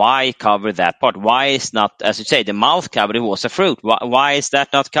understand. Why cover that part? Why is not, as you say, the mouth covered? It was a fruit. Why is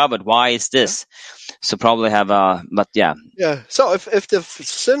that not covered? Why is this? So probably but yeah. Yeah. So if the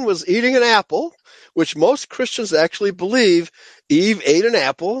sin was eating an apple, which most Christians actually believe Eve ate an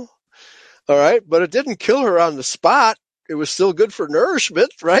apple, all right, but it didn't kill her on the spot. It was still good for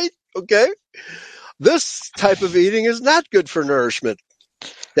nourishment, right? Okay. This type of eating is not good for nourishment.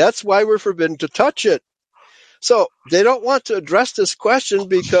 That's why we're forbidden to touch it. So they don't want to address this question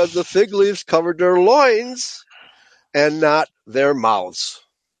because the fig leaves covered their loins and not their mouths.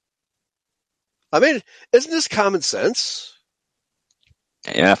 I mean, isn't this common sense?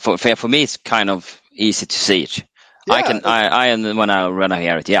 Yeah, for me, it's kind of easy to see it. Yeah, when I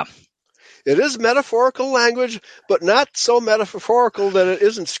hear it, yeah. It is metaphorical language, but not so metaphorical that it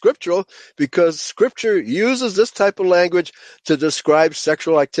isn't scriptural, because Scripture uses this type of language to describe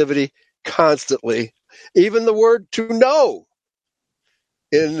sexual activity constantly. Even the word to know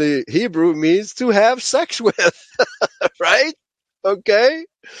in the Hebrew means to have sex with, right? Okay?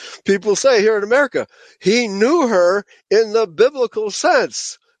 People say here in America, he knew her in the biblical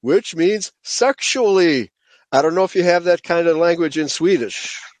sense, which means sexually. I don't know if you have that kind of language in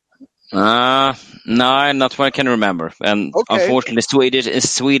Swedish. No, not what I can remember. And unfortunately,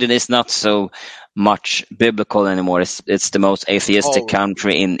 Sweden is not so much biblical anymore. It's the most atheistic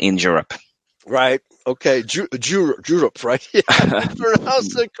country in Europe. Right. Okay. Europe, right? Yeah, I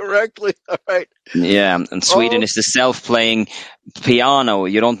pronounced it correctly. All right. Yeah, and Sweden is the self-playing piano.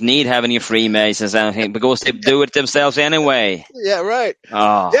 You don't need having your Freemasons and anything because they do it themselves anyway. Yeah, right.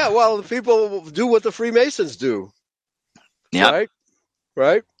 Yeah, well, the people do what the Freemasons do. Yeah.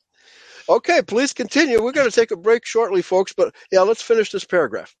 Right. Okay, please continue. We're going to take a break shortly, folks, but yeah, let's finish this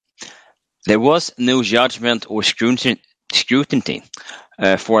paragraph. There was no judgment or scrutiny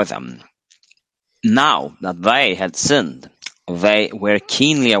for them. Now that they had sinned, they were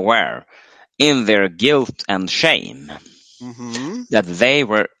keenly aware in their guilt and shame that they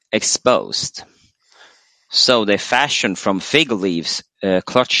were exposed. So they fashioned from fig leaves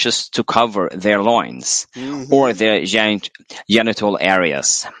clutches to cover their loins or their genital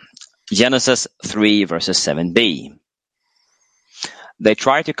areas. Genesis 3 verses 7b. They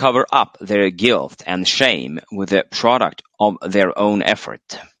tried to cover up their guilt and shame with the product of their own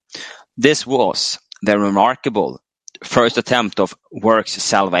effort. This was the remarkable first attempt of works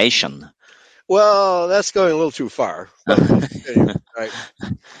salvation. Well, that's going a little too far. Right.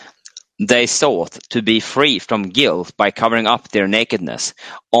 They sought to be free from guilt by covering up their nakedness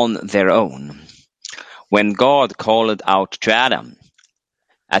on their own. When God called out to Adam,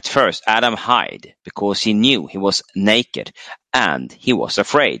 at first Adam hid because he knew he was naked and he was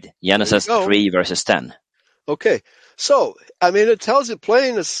afraid. Genesis 3 verses 10. Okay. So, I mean, it tells you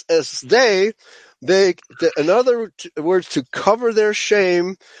plain as day, in other words, to cover their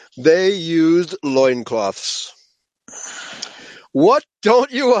shame, they used loincloths. What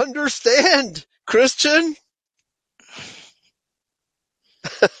don't you understand, Christian?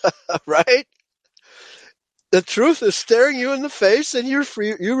 Right? The truth is staring you in the face and you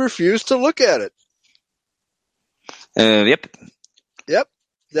refuse to look at it. Yep.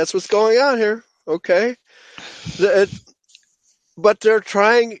 That's what's going on here. Okay. But they're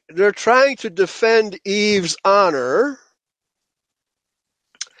trying to defend Eve's honor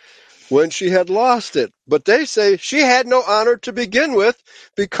when she had lost it. But they say she had no honor to begin with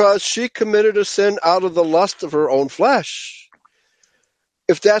because she committed a sin out of the lust of her own flesh.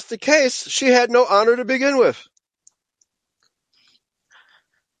 If that's the case, she had no honor to begin with.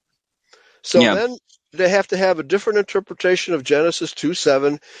 So then they have to have a different interpretation of Genesis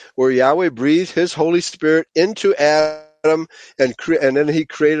 2:7, where Yahweh breathed his Holy Spirit into Adam, and then he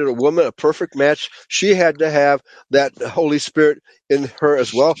created a woman, a perfect match. She had to have that Holy Spirit in her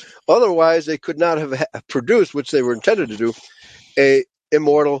as well. Otherwise, they could not have produced, which they were intended to do, a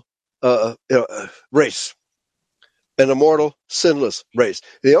immortal race, an immortal, sinless race.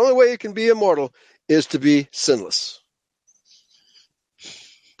 The only way you can be immortal is to be sinless.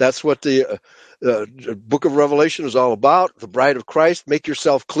 That's what the book of Revelation is all about. The bride of Christ. Make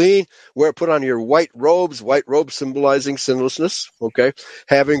yourself clean. Put on your white robes symbolizing sinlessness. Okay.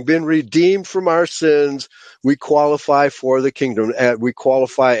 Having been redeemed from our sins, we qualify for the kingdom. We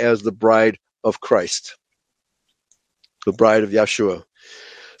qualify as the bride of Christ, the bride of Yeshua.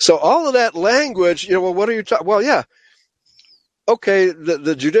 So all of that language, well, what are you talking? Well, yeah. Okay.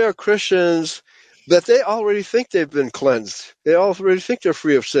 The Judeo-Christians, that they already think they've been cleansed. They already think they're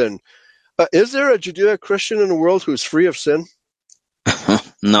free of sin. Is there a Judeo-Christian in the world who's free of sin?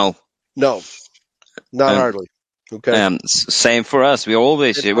 No. No, not hardly. Okay. Same for us.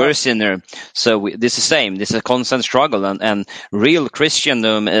 We're a sinner. So this is the same. This is a constant struggle, and real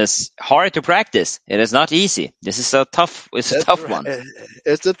Christendom is hard to practice. It is not easy. This is a tough one.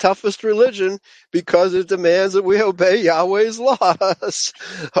 It's the toughest religion because it demands that we obey Yahweh's laws.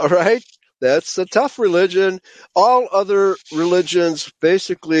 All right. That's a tough religion. All other religions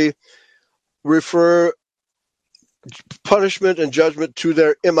basically refer punishment and judgment to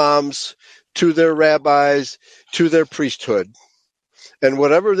their imams, to their rabbis, to their priesthood. And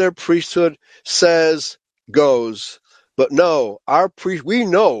whatever their priesthood says goes. But no,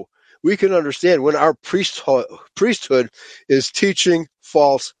 we can understand when our priesthood is teaching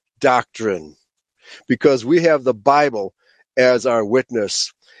false doctrine, because we have the Bible as our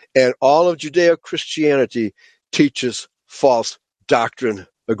witness. And all of Judeo-Christianity teaches false doctrine.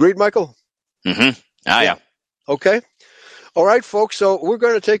 Agreed, Michael? Mm-hmm. Yeah. Okay. All right, folks. So we're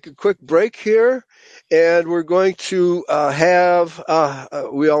going to take a quick break here, and we're going to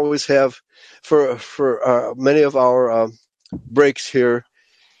we always have for many of our breaks here,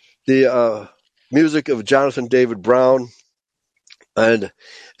 the music of Jonathan David Brown, and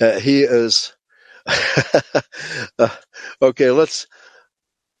he is okay.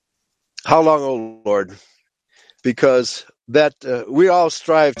 How long, O Lord? Because that we all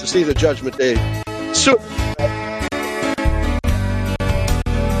strive to see the judgment day soon.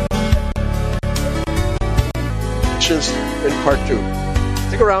 In part 2.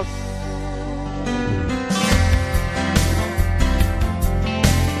 Stick around.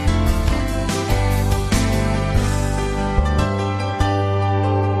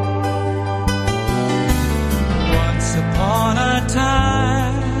 Once upon a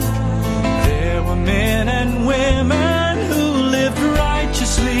time, there were men and women who lived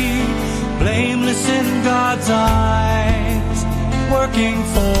righteously, blameless in God's eyes, working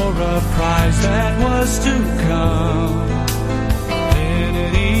for a prize that was to come. Then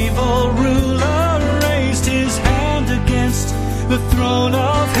an evil ruler raised his hand against the throne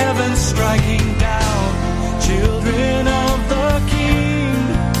of heaven, striking down children of the King.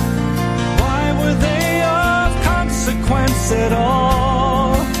 Why were they of consequence at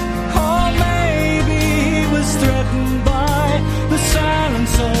all? Or maybe he was threatened by the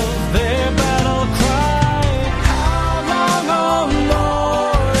silence of their battle cry. How long, oh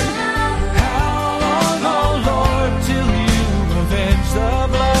Lord? How long, oh Lord, till you avenge the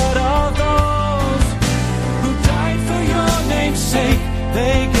blood of those who died for your name's sake?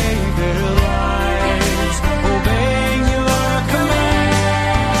 They gave their lives, obeying your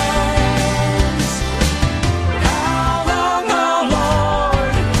commands. How long, oh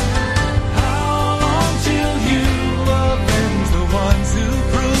Lord? How long till you avenge the ones who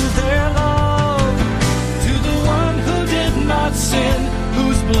proved their love to the one who did not sin,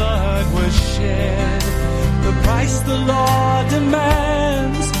 whose blood was shed? The price the law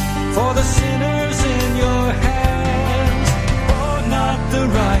demands for the sinners in your hands. Oh, not the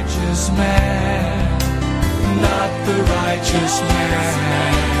righteous man, not the righteous man.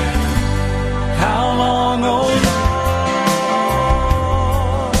 How long, oh Lord?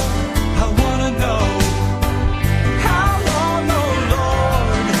 I want to know. How long, oh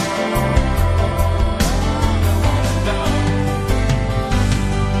Lord? I want to know.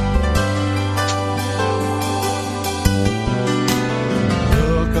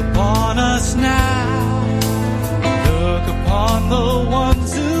 Look upon us now. Look upon the ones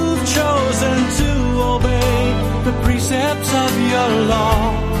who've chosen the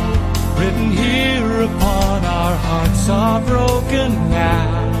law written here upon our hearts are broken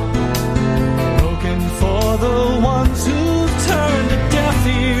now. Broken for the ones who've turned a deaf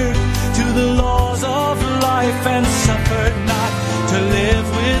ear to the laws of life and suffered not to live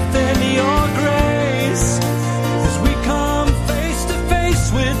within your grace. As we come face to face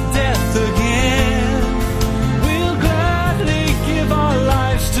with death again, we'll gladly give our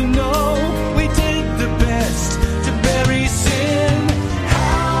lives to know we did the best to bury sin.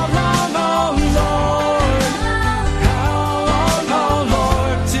 How long, oh Lord? How long, oh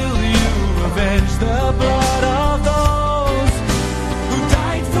Lord, till you avenge the blood of those who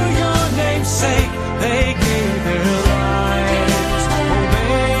died for your name's sake? They gave their lives,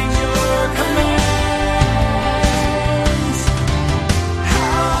 obeying your commands.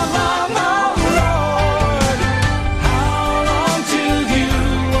 How long, oh Lord? How long till you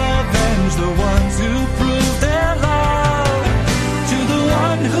avenge the ones who proved their love to the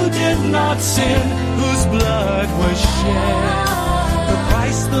one who did not sin, whose blood was shed? The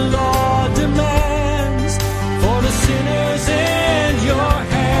price the law demands for the sinners in your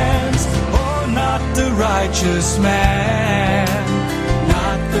hands. Oh, not the righteous man,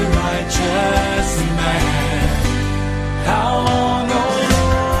 not the righteous man. How long, oh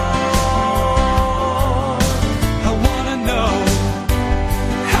Lord? I want to know.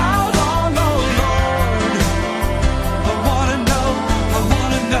 How long, oh Lord? I want to know, I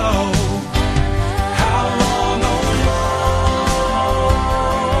want to know. How long, oh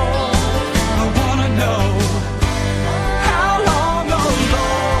Lord? I want to know. How long, oh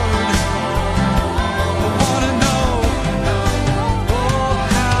Lord? I want to know. Oh,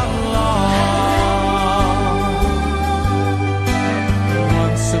 how long?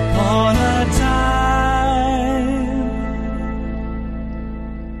 Once upon a time.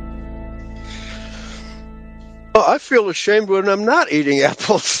 Oh, I feel ashamed when I'm not eating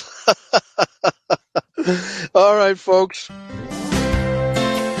apples. All right, folks.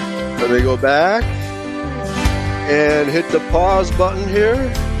 Let me go back and hit the pause button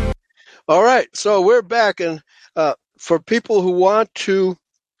here. All right, so we're back, and for people who want to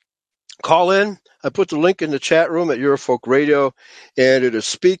call in, I put the link in the chat room at Eurofolk Radio, and it is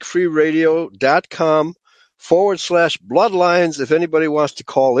speakfreeradio.com/bloodlines if anybody wants to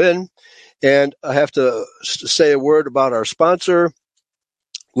call in. And I have to say a word about our sponsor,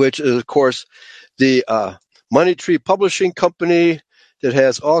 which is, of course, the Money Tree Publishing Company that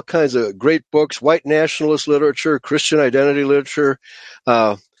has all kinds of great books, white nationalist literature, Christian identity literature,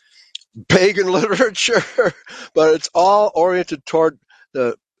 pagan literature, but it's all oriented toward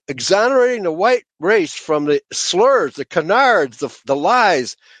exonerating the white race from the slurs, the canards, the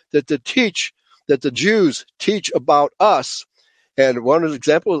lies that the Jews teach about us. And one of the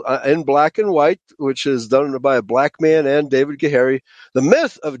examples in Black and White, which is done by a black man and David Gahary, The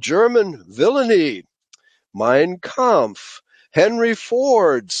Myth of German Villainy, Mein Kampf, Henry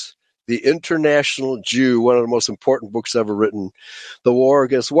Ford's The International Jew, one of the most important books ever written, The War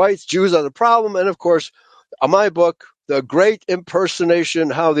Against Whites, Jews Are the Problem, and of course, my book, The Great Impersonation,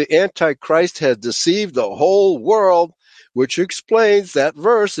 How the Antichrist Has Deceived the Whole World, which explains that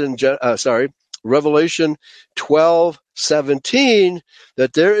verse in Revelation 12:17,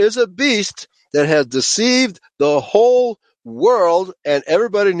 that there is a beast that has deceived the whole world, and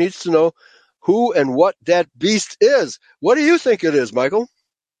everybody needs to know who and what that beast is. What do you think it is, Michael?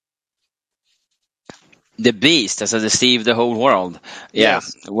 The beast has deceived the whole world. Yeah.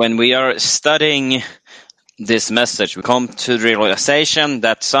 Yes. When we are studying this message, we come to the realization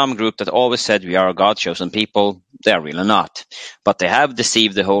that some group that always said we are a God-chosen people, they are really not. But they have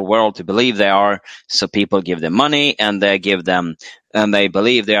deceived the whole world to believe they are, so people give them money, and they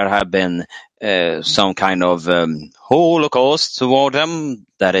believe there have been some kind of Holocaust toward them.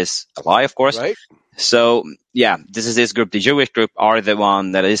 That is a lie, of course. Right. So, yeah, this group, the Jewish group, are the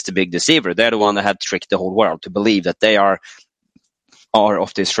one that is the big deceiver. They're the one that had tricked the whole world to believe that they are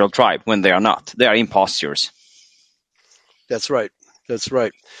of the Israel tribe when they are not. They are imposters. That's right. That's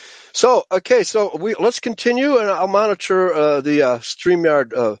right. So, okay, let's continue, and I'll monitor the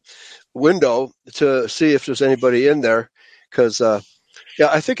StreamYard window to see if there's anybody in there, because I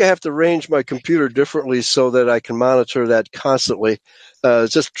think I have to arrange my computer differently so that I can monitor that constantly.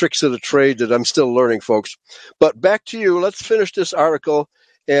 It's just tricks of the trade that I'm still learning, folks. But back to you. Let's finish this article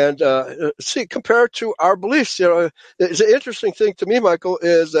and compare it to our beliefs. It's an interesting thing to me, Michael,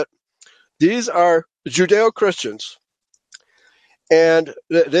 is that these are Judeo-Christians, and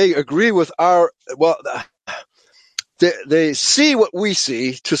they agree with they see what we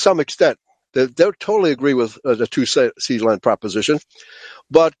see to some extent. They totally agree with the two seed line proposition.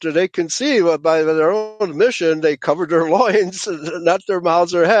 But they can see by their own admission, they covered their loins, not their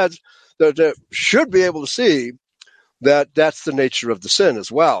mouths or heads. They should be able to see that that's the nature of the sin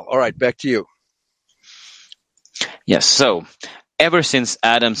as well. All right, back to you. Yes, so ever since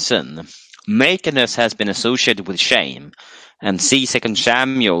Adam's sin, nakedness has been associated with shame. And see 2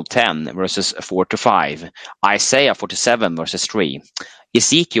 Samuel 10, verses 4-5, Isaiah 47, verses 3,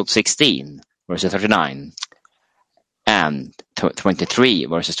 Ezekiel 16, verses 39, and 23,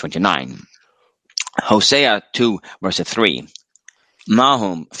 verses 29, Hosea 2, verses 3,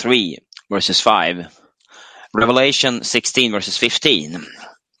 Nahum 3, verses 5, Revelation 16, verses 15.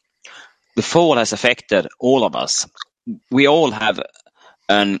 The fall has affected all of us. We all have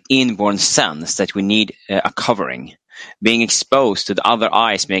an inborn sense that we need a covering. Being exposed to the other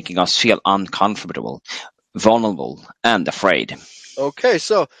eyes making us feel uncomfortable, vulnerable, and afraid. Okay,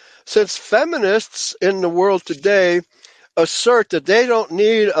 so since feminists in the world today assert that they don't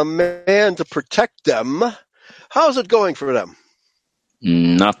need a man to protect them, how's it going for them?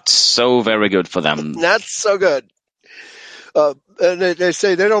 Not so very good for them. Not so good. And they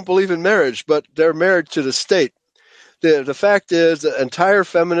say they don't believe in marriage, but they're married to the state. The fact is the entire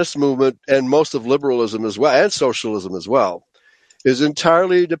feminist movement and most of liberalism as well, and socialism as well, is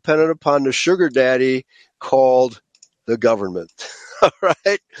entirely dependent upon the sugar daddy called the government. All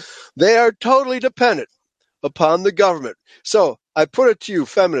right? They are totally dependent upon the government. So I put it to you,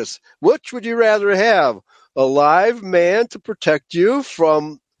 feminists, which would you rather have? A live man to protect you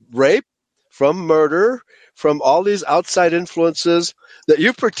from rape, from murder, from all these outside influences that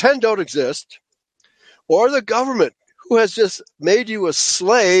you pretend don't exist, or the government who has just made you a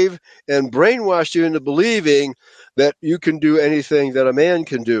slave and brainwashed you into believing that you can do anything that a man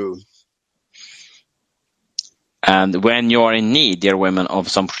can do? And when you are in need, dear women, of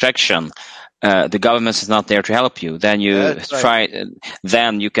some protection, the government is not there to help you. Then you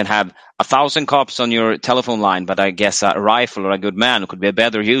then you can have 1,000 cops on your telephone line, but I guess a rifle or a good man could be a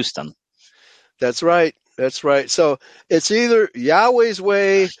better use then. That's right. That's right. So it's either Yahweh's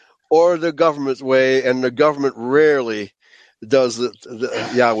way or the government's way, and the government rarely does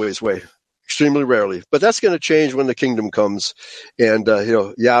the Yahweh's way, extremely rarely. But that's going to change when the kingdom comes, and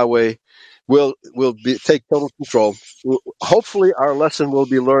Yahweh will take total control. Hopefully, our lesson will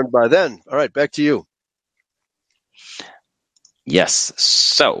be learned by then. All right, back to you. Yes.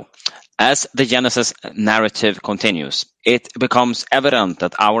 So, as the Genesis narrative continues, it becomes evident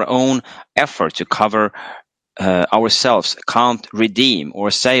that our own effort to cover ourselves can't redeem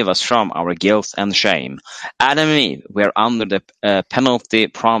or save us from our guilt and shame. Adam and Eve were under the penalty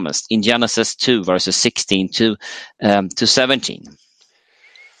promised in Genesis 2, verses 16 to 17.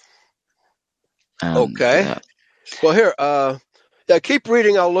 Okay. Well, here, keep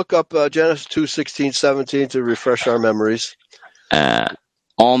reading. I'll look up Genesis 2, 16, 17 to refresh our memories.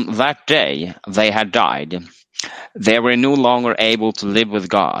 On that day, they had died. They were no longer able to live with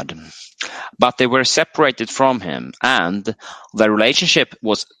God, but they were separated from Him, and their relationship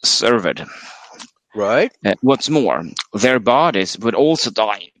was severed. Right. What's more, their bodies would also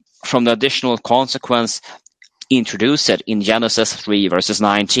die from the additional consequence introduced in Genesis 3, verses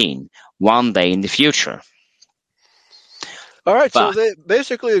 19, one day in the future. All right, so they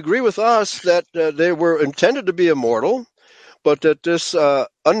basically agree with us that they were intended to be immortal, but that this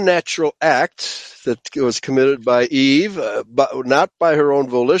unnatural act that was committed by Eve, not by her own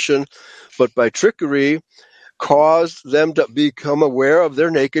volition, but by trickery, caused them to become aware of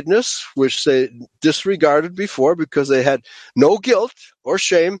their nakedness, which they disregarded before because they had no guilt or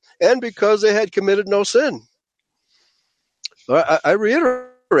shame, and because they had committed no sin. I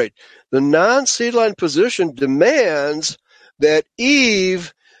reiterate, the non-seed-line position demands that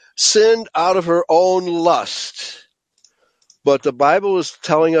Eve sinned out of her own lust. But the Bible is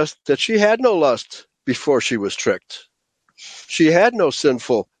telling us that she had no lust before she was tricked. She had no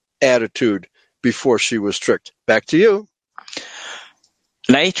sinful attitude before she was tricked. Back to you.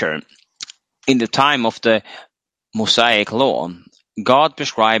 Later, in the time of the Mosaic law, God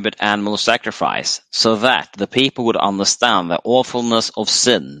prescribed animal sacrifice so that the people would understand the awfulness of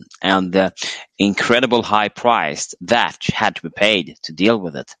sin and the incredible high price that had to be paid to deal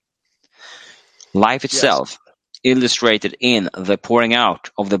with it. Life itself illustrated in the pouring out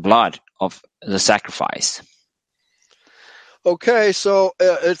of the blood of the sacrifice. Okay, so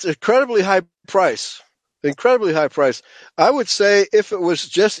it's incredibly high price. Incredibly high price. I would say if it was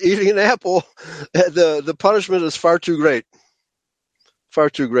just eating an apple, the punishment is far too great. Far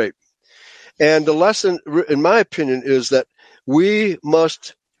too great. And the lesson, in my opinion, is that we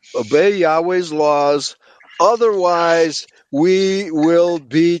must obey Yahweh's laws. Otherwise, we will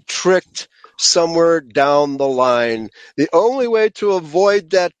be tricked somewhere down the line. The only way to avoid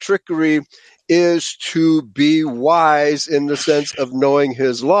that trickery is to be wise in the sense of knowing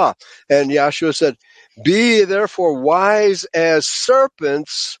his law. And Yahshua said, be therefore wise as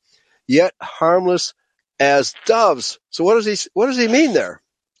serpents, yet harmless as doves. So what does he mean there?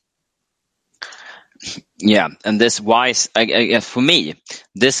 Yeah, and this wise, for me,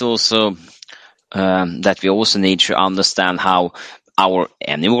 this also, that we also need to understand how our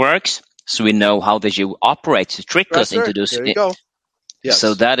enemy works, so we know how the Jew operates to trick us into those. There you go. Yes.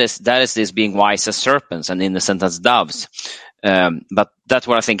 So that is this being wise as serpents and innocent as doves. But that's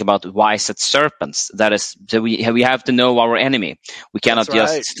what I think about wise as serpents. That is, so we have to know our enemy. We cannot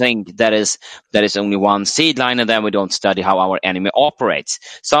just think that is only one seed line, and then we don't study how our enemy operates.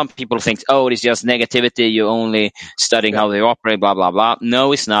 Some people think, it is just negativity. You're only studying how they operate, blah, blah, blah.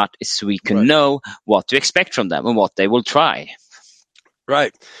 No, it's not. It's so we can know what to expect from them and what they will try.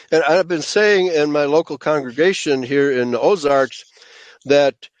 Right. And I've been saying in my local congregation here in the Ozarks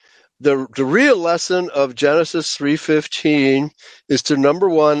that the real lesson of Genesis 3:15 is to, number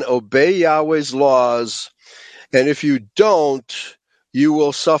one, obey Yahweh's laws, and if you don't, you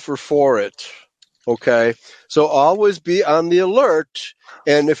will suffer for it. Okay, so always be on the alert.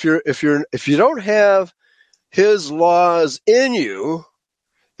 And if you don't have His laws in you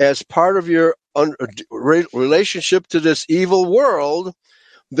as part of your relationship to this evil world,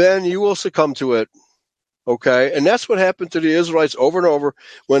 then you will succumb to it. Okay, and that's what happened to the Israelites over and over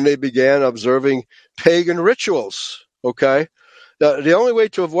when they began observing pagan rituals. Okay, the only way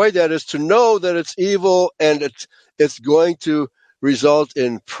to avoid that is to know that it's evil and it's going to result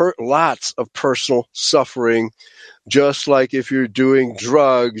in lots of personal suffering. Just like if you're doing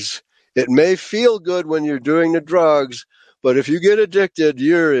drugs, it may feel good when you're doing the drugs, but if you get addicted,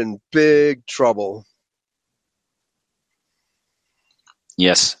 you're in big trouble.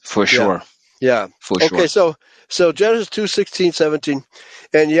 Yes, for sure. Yeah. For sure. Okay, so Genesis 2:16-17,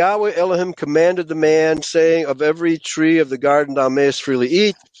 and Yahweh Elohim commanded the man, saying, of every tree of the garden thou mayest freely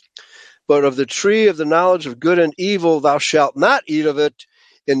eat, but of the tree of the knowledge of good and evil thou shalt not eat of it.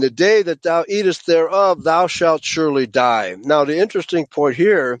 In the day that thou eatest thereof, thou shalt surely die. Now, the interesting point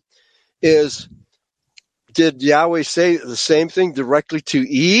here is, did Yahweh say the same thing directly to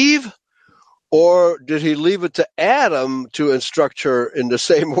Eve? Or did he leave it to Adam to instruct her in the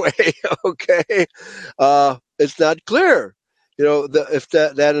same way? Okay, it's not clear. If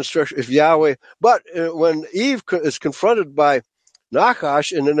that instruction, if Yahweh. But when Eve is confronted by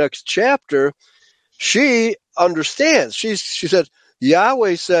Nachash in the next chapter, she understands. She said,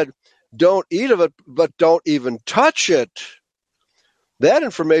 Yahweh said, "Don't eat of it, but don't even touch it." That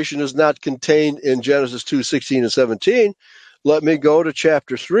information is not contained in Genesis 2:16 and 17. Let me go to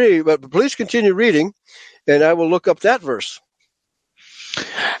chapter 3, but please continue reading, and I will look up that verse.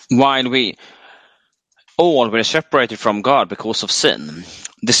 While we all were separated from God because of sin,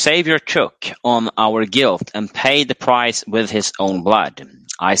 the Savior took on our guilt and paid the price with his own blood.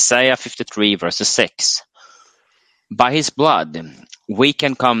 Isaiah 53, verses 6. By his blood, we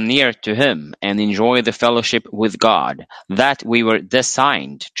can come near to him and enjoy the fellowship with God that we were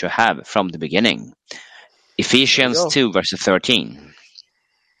designed to have from the beginning. Ephesians 2, verse 13.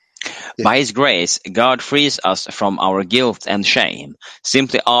 Yeah. By his grace, God frees us from our guilt and shame,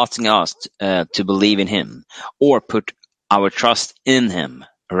 simply asking us to believe in him or put our trust in him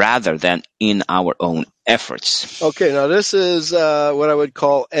rather than in our own efforts. Okay, now this is what I would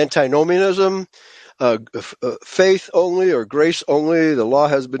call antinomianism, faith only or grace only. The law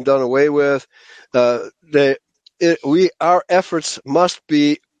has been done away with. Our efforts must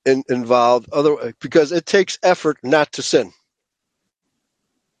be involved, because it takes effort not to sin.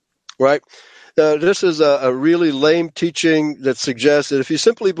 Right? This is a really lame teaching that suggests that if you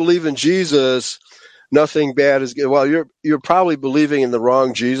simply believe in Jesus, nothing bad is good. Well, you're probably believing in the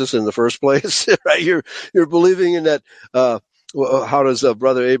wrong Jesus in the first place, right? You're believing in that. How does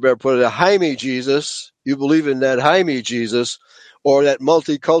Brother Abraham put it? A Jaime Jesus. You believe in that Jaime Jesus, or that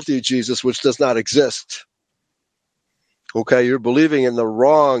multi-culti Jesus, which does not exist. Okay, you're believing in the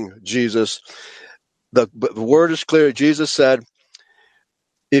wrong Jesus. The word is clear. Jesus said,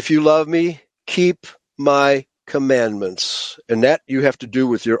 if you love me, keep my commandments. And that you have to do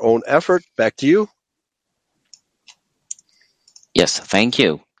with your own effort. Back to you. Yes, thank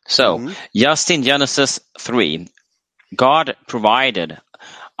you. So, just in Genesis 3, God provided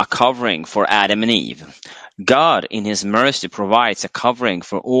a covering for Adam and Eve. God, in his mercy, provides a covering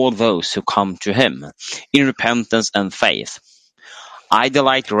for all those who come to him in repentance and faith. I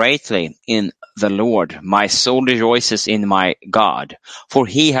delight greatly in the Lord. My soul rejoices in my God, for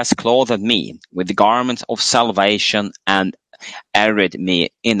he has clothed me with the garments of salvation and arrayed me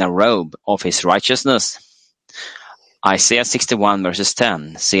in a robe of his righteousness. Isaiah 61 verses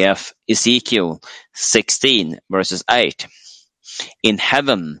 10, cf. Ezekiel 16 verses 8. In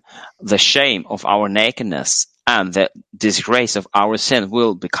heaven, the shame of our nakedness and the disgrace of our sin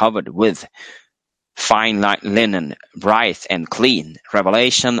will be covered with fine linen, bright and clean.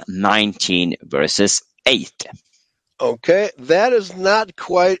 Revelation 19 verses 8. Okay, that is not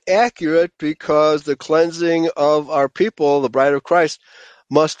quite accurate, because the cleansing of our people, the bride of Christ,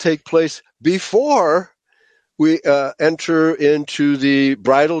 must take place before we enter into the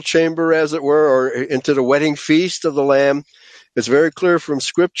bridal chamber, as it were, or into the wedding feast of the Lamb. It's very clear from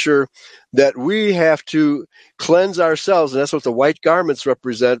Scripture that we have to cleanse ourselves, and that's what the white garments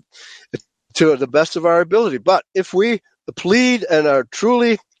represent, to the best of our ability. But if we plead and are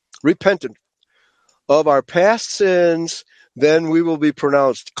truly repentant of our past sins, then we will be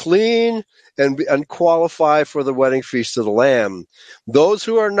pronounced clean and qualify for the wedding feast of the Lamb. Those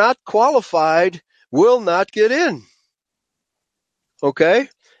who are not qualified will not get in. Okay?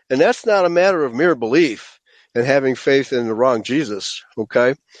 And that's not a matter of mere belief and having faith in the wrong Jesus.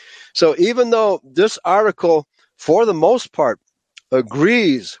 Okay? So even though this article, for the most part,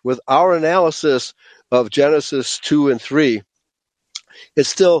 agrees with our analysis of Genesis 2 and 3, it's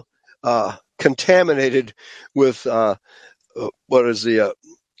still contaminated with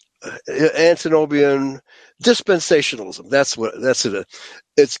antinomian dispensationalism. That's it.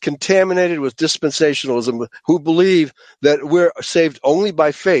 It's contaminated with dispensationalism, who believe that we're saved only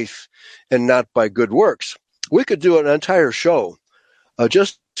by faith and not by good works. We could do an entire show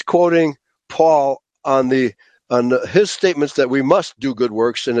just quoting Paul on his statements that we must do good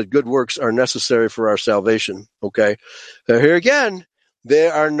works and that good works are necessary for our salvation. Okay, now here again, they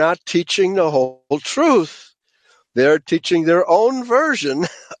are not teaching the whole truth. They're teaching their own version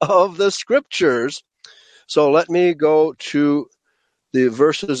of the Scriptures. So let me go to the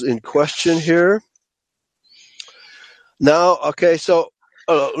verses in question here. Now, okay, so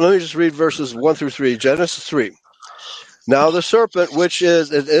let me just read verses 1 through 3, Genesis 3. Now the serpent,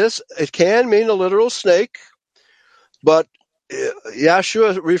 it can mean a literal snake, but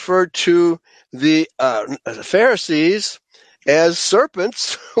Yeshua referred to the Pharisees as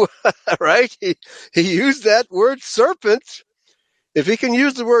serpents, right? He used that word serpent. If he can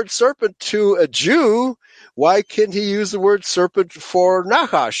use the word serpent to a Jew, why can't he use the word serpent for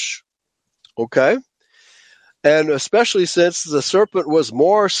Nachash? Okay? And especially since the serpent was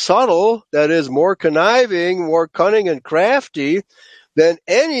more subtle, that is, more conniving, more cunning and crafty than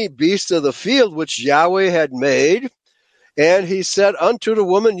any beast of the field which Yahweh had made. And he said unto the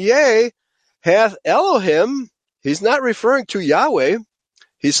woman, Yea, hath Elohim. He's not referring to Yahweh.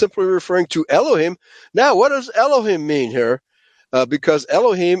 He's simply referring to Elohim. Now, what does Elohim mean here? Because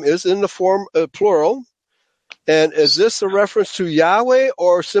Elohim is in the form plural. And is this a reference to Yahweh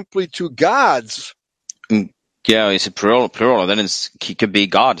or simply to gods? Yeah, it's a plural. Then it could be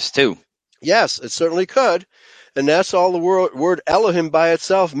gods too. Yes, it certainly could. And that's all the word Elohim by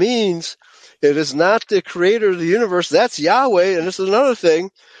itself means. It is not the creator of the universe. That's Yahweh. And this is another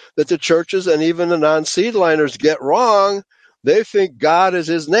thing that the churches and even the non-seedliners get wrong. They think God is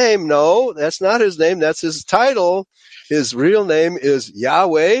his name. No, that's not his name. That's his title. His real name is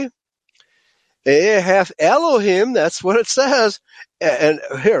Yahweh. Hath Elohim, that's what it says. And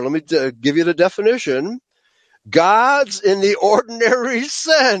here, let me give you the definition. Gods in the ordinary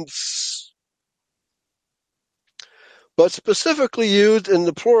sense, but specifically used in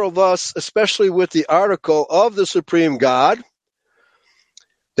the plural thus, especially with the article of the supreme God.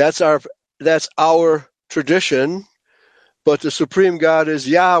 That's our tradition, but the supreme God is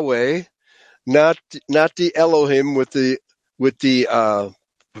Yahweh, not the Elohim with the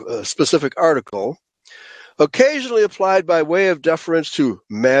specific article. Occasionally applied by way of deference to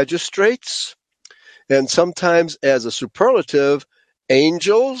magistrates, and sometimes as a superlative,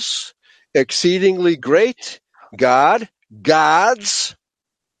 angels, exceedingly great, God, gods,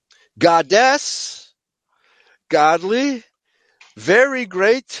 goddess, godly, very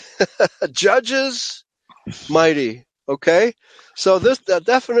great, judges, mighty. Okay? So the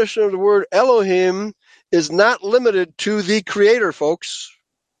definition of the word Elohim is not limited to the creator, folks.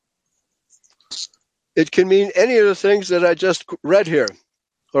 It can mean any of the things that I just read here.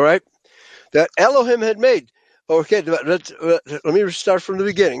 All right? That Elohim had made. Okay, let me start from the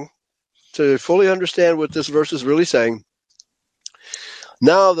beginning to fully understand what this verse is really saying.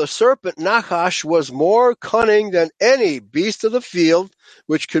 Now the serpent Nachash was more cunning than any beast of the field,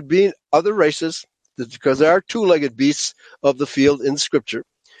 which could be other races, because there are two-legged beasts of the field in Scripture,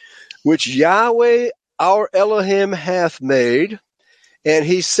 which Yahweh our Elohim hath made. And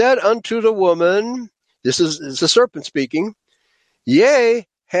he said unto the woman, this is the serpent speaking, Yea,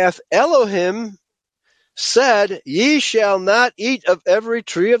 hath Elohim said, ye shall not eat of every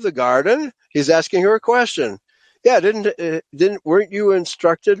tree of the garden? He's asking her a question. Yeah, weren't you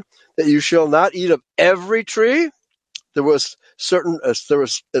instructed that you shall not eat of every tree? There was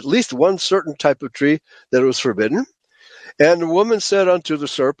at least one certain type of tree that was forbidden. And the woman said unto the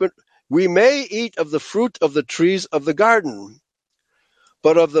serpent, we may eat of the fruit of the trees of the garden,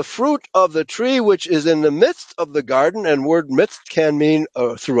 but of the fruit of the tree which is in the midst of the garden, and word midst can mean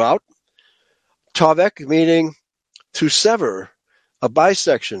throughout, tavek meaning to sever, a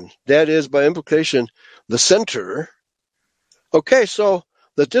bisection, that is by implication the center. Okay, so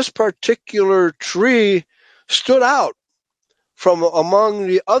that this particular tree stood out from among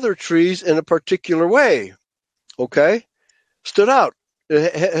the other trees in a particular way. Okay, stood out.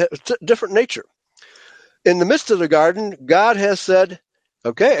 It's a different nature. In the midst of the garden, God has said,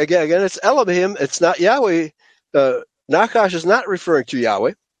 okay, again, it's Elohim, it's not Yahweh. Nachash is not referring to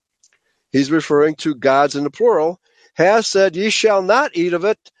Yahweh. He's referring to gods in the plural. Has said, ye shall not eat of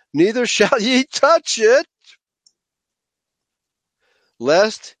it, neither shall ye touch it,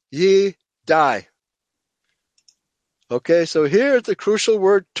 lest ye die. Okay, so here's the crucial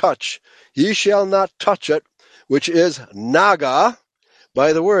word touch. Ye shall not touch it, which is naga.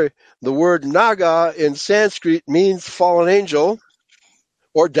 By the way, the word naga in Sanskrit means fallen angel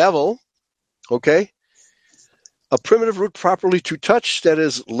or devil. Okay? A primitive root properly to touch, that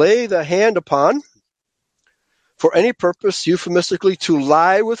is, lay the hand upon, for any purpose, euphemistically, to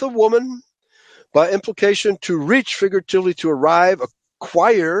lie with a woman, by implication, to reach, figuratively, to arrive,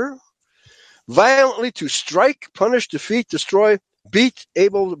 acquire, violently to strike, punish, defeat, destroy, beat,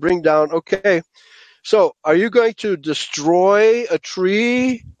 able to bring down. Okay, so are you going to destroy a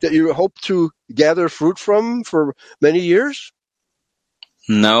tree that you hope to gather fruit from for many years?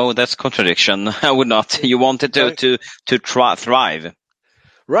 No, that's contradiction. I would not. You wanted to thrive.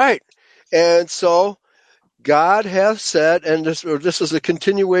 Right. And so God hath said, and this is a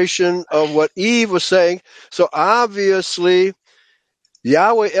continuation of what Eve was saying. So obviously,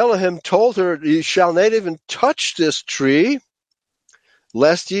 Yahweh Elohim told her, you shall not even touch this tree,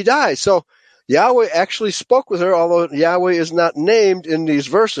 lest ye die. So Yahweh actually spoke with her, although Yahweh is not named in these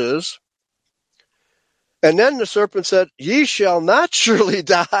verses. And then the serpent said, ye shall not surely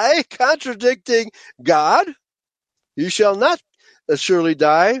die, contradicting God. You shall not surely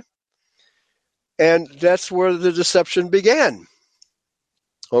die. And that's where the deception began.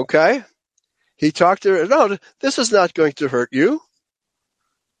 Okay? He talked to her, no, this is not going to hurt you.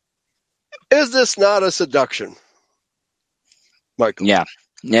 Is this not a seduction, Michael? Yeah,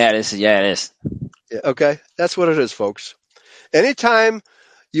 it is. Yeah, it is. Yeah, okay, that's what it is, folks. Anytime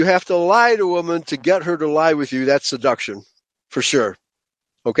you have to lie to a woman to get her to lie with you, that's seduction, for sure.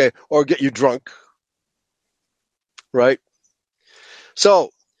 Okay, or get you drunk, right? So,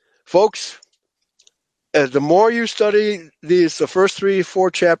 folks, the more you study the first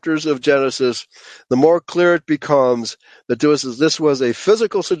 3-4 chapters of Genesis, the more clear it becomes that this was a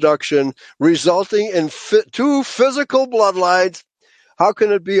physical seduction resulting in two physical bloodlines. How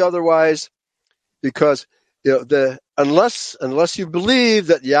can it be otherwise? Because unless you believe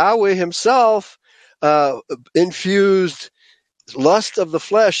that Yahweh himself infused lust of the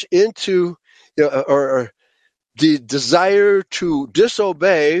flesh into, or the desire to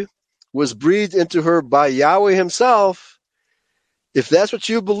disobey was breathed into her by Yahweh himself. If that's what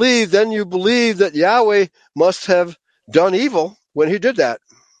you believe, then you believe that Yahweh must have done evil when he did that.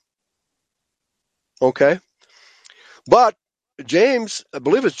 Okay? But James, I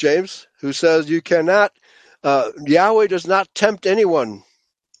believe it's James, who says you cannot, Yahweh does not tempt anyone.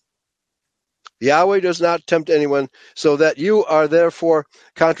 Yahweh does not tempt anyone, so that you are therefore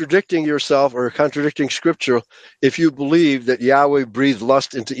contradicting yourself or contradicting Scripture if you believe that Yahweh breathed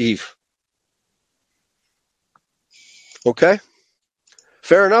lust into Eve. Okay?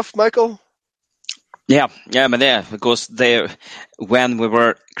 Fair enough, Michael? Yeah, but because when we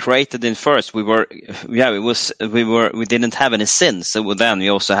were created in first, we didn't have any sin, so then we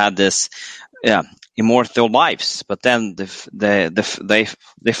also had this, immortal lives. But then they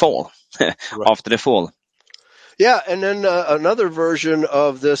fall after the fall. Yeah, and then another version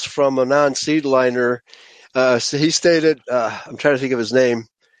of this from a non-seedliner. So he stated, I'm trying to think of his name,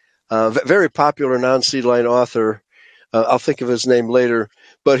 very popular non-seedline author. I'll think of his name later.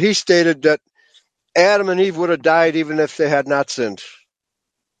 But he stated that Adam and Eve would have died even if they had not sinned,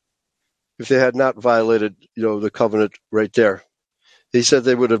 if they had not violated, the covenant right there. He said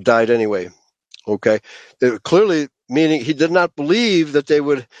they would have died anyway. Okay, clearly meaning he did not believe that they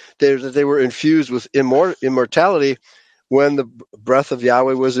were infused with immortality when the breath of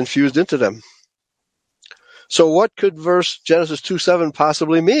Yahweh was infused into them. So what could Genesis 2:7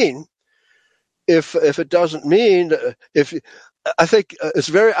 possibly mean? If it doesn't mean, I think it's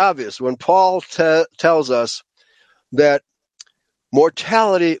very obvious when Paul tells us that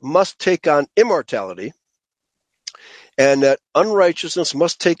mortality must take on immortality, and that unrighteousness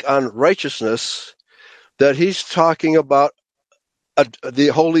must take on righteousness, that he's talking about the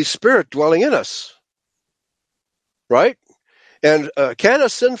Holy Spirit dwelling in us, right? And can a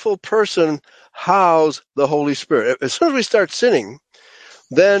sinful person house the Holy Spirit? As soon as we start sinning,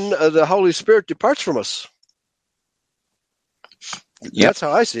 then the Holy Spirit departs from us. Yep. That's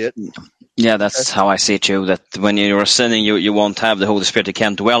how I see it. Yeah, that's how I see it too. That when you're sinning, you won't have the Holy Spirit. You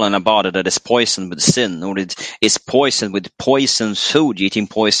can't dwell in a body that is poisoned with sin, or it is poisoned with poisonous food. You're eating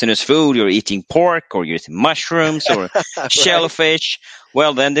poisonous food. You're eating pork, or you're eating mushrooms, or right. Shellfish.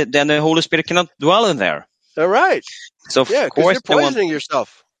 Well, then the Holy Spirit cannot dwell in there. All right. So of course you're poisoning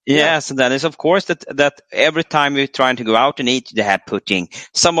yourself. Yes, and that is of course that every time you're trying to go out and eat, they have putting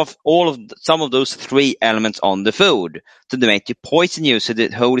some of those three elements on the food to make you poison you, so the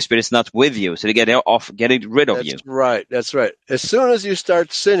Holy Spirit is not with you, so they get rid of you. That's right. As soon as you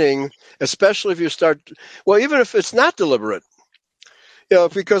start sinning, especially if you even if it's not deliberate,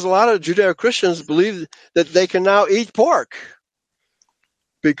 because a lot of Judeo-Christians believe that they can now eat pork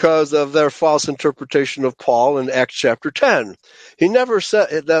because of their false interpretation of Paul in Acts chapter 10. He never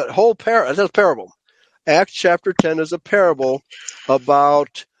said that whole that's a parable. Acts chapter 10 is a parable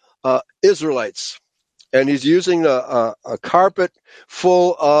about Israelites. And he's using a carpet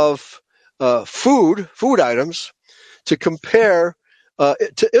full of food items to compare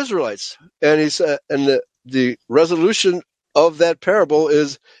to Israelites. And and the resolution of that parable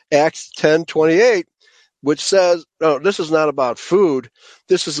is Acts 10:28. Which says, no, this is not about food.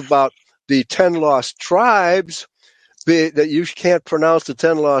 This is about the 10 lost tribes, that you can't pronounce the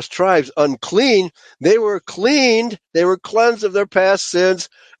 10 lost tribes unclean. They were cleaned. They were cleansed of their past sins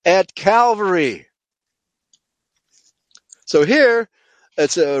at Calvary. So here,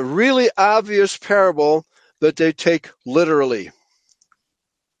 it's a really obvious parable that they take literally.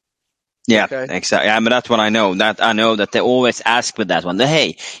 Yeah, okay. Exactly. Yeah, but that's what I know. I know that they always ask with that one.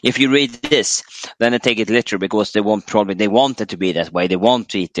 Hey, if you read this, then they take it literal because they want it to be that way. They want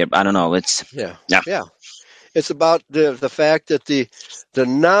to eat there. I don't know. It's yeah. It's about the fact that the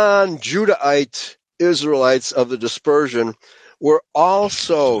non-Judahite Israelites of the dispersion were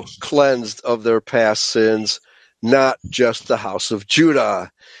also cleansed of their past sins, not just the house of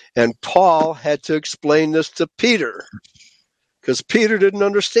Judah. And Paul had to explain this to Peter because Peter didn't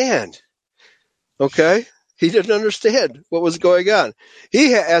understand. Okay? He didn't understand what was going on.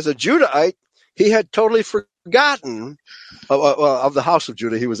 As a Judahite, he had totally forgotten of the house of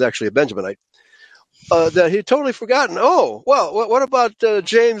Judah. He was actually a Benjaminite. That he'd totally forgotten. Oh, well, what about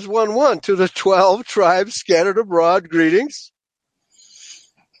James 1:1? To the 12 tribes scattered abroad, greetings.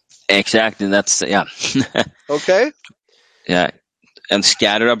 Exactly. That's, yeah. Okay? Yeah. And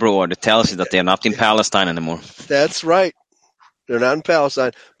scattered abroad. It tells you that they're not in Palestine anymore. That's right. They're not in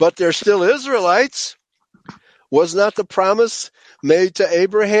Palestine, but they're still Israelites. Was not the promise made to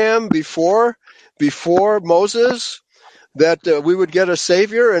Abraham before Moses that we would get a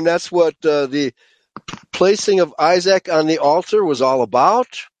Savior, and that's what the placing of Isaac on the altar was all about?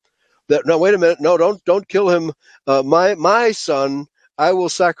 No, wait a minute. No, don't kill him. My son, I will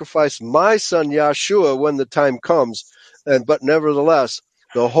sacrifice my son Yahshua when the time comes. But nevertheless,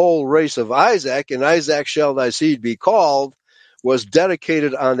 the whole race of Isaac, and Isaac shall thy seed be called, was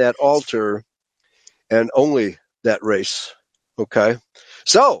dedicated on that altar, and only that race. Okay?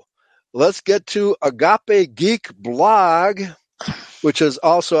 So, let's get to Agape Geek blog, which is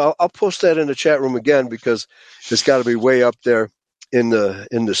also, I'll post that in the chat room again because it's got to be way up there in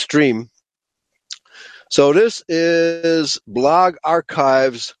the stream. So this is Blog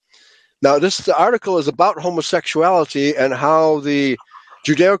Archives. Now, the article is about homosexuality and how the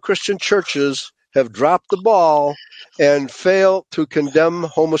Judeo-Christian churches have dropped the ball and fail to condemn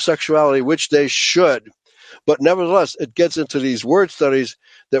homosexuality, which they should. But nevertheless, it gets into these word studies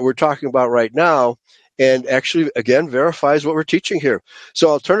that we're talking about right now and actually, again, verifies what we're teaching here. So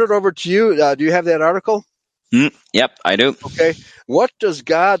I'll turn it over to you. Do you have that article? Yep, I do. Okay. What does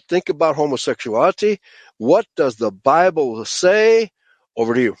God think about homosexuality? What does the Bible say?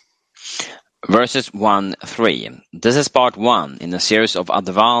 Over to you. Verses 1-3. This is part 1 in a series of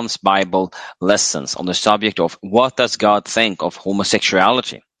advanced Bible lessons on the subject of what does God think of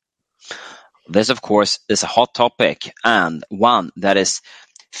homosexuality. This, of course, is a hot topic and one that is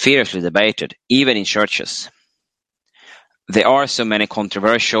fiercely debated, even in churches. There are so many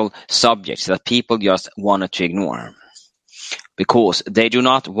controversial subjects that people just wanted to ignore because they do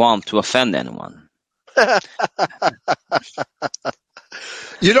not want to offend anyone.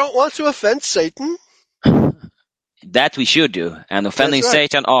 You don't want to offend Satan? That we should do. And offending That's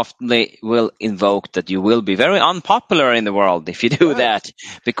right. Satan often will invoke that you will be very unpopular in the world if you do Right. that.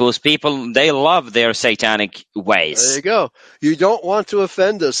 Because people, they love their satanic There ways. you go. You don't want to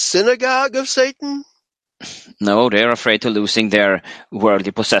offend the synagogue of Satan? No, they're afraid of losing their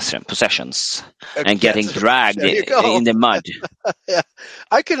worldly possessions and getting dragged There you go. in the mud. Yeah,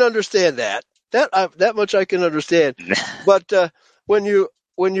 I can understand that. That much I can understand. But when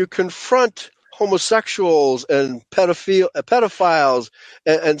you confront homosexuals and pedophiles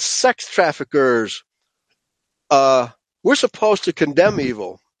and sex traffickers, we're supposed to condemn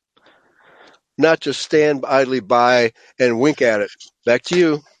evil, not just stand idly by and wink at it. Back to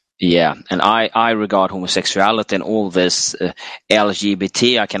you. Yeah, and I regard homosexuality and all this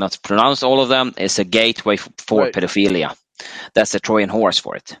LGBT, I cannot pronounce all of them, is a gateway for Right. pedophilia. That's the Trojan horse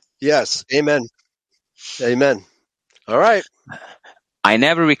for it. Yes. Amen. Amen. All right. I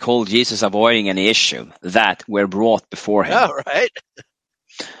never recall Jesus avoiding any issue that were brought before him. All right.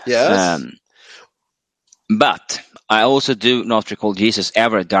 Yes. But I also do not recall Jesus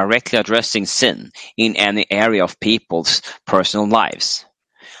ever directly addressing sin in any area of people's personal lives.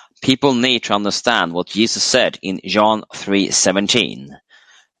 People need to understand what Jesus said in John 3:17.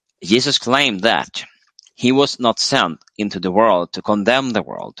 Jesus claimed that he was not sent into the world to condemn the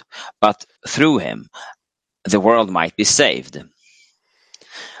world, but through him the world might be saved.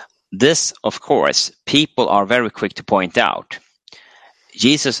 This, of course, people are very quick to point out.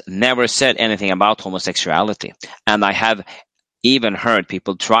 Jesus never said anything about homosexuality, and I have even heard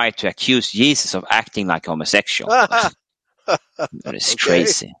people try to accuse Jesus of acting like a homosexual. That is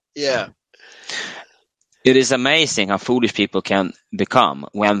crazy. Yeah. It is amazing how foolish people can become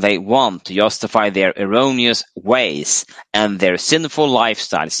when they want to justify their erroneous ways and their sinful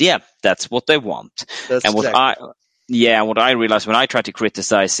lifestyles. Yeah, that's what they want. That's and what exactly. what I realize when I try to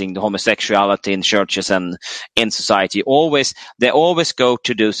criticizing the homosexuality in churches and in society, they always go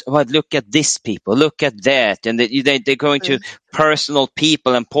to those, well, look at this people, look at that, and they're going to personal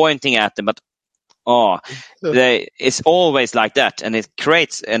people and pointing at them, but it's always like that, and it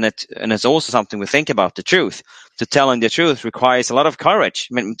creates, and it's also something we think about. The truth, to telling the truth requires a lot of courage.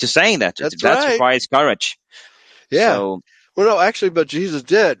 I mean, to saying that right. requires courage. Yeah. So, well, no, actually, but Jesus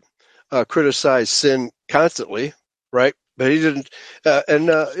did criticize sin constantly, right? But he didn't,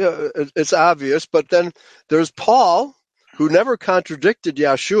 it's obvious. But then there's Paul, who never contradicted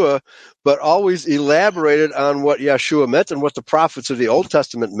Yeshua, but always elaborated on what Yeshua meant and what the prophets of the Old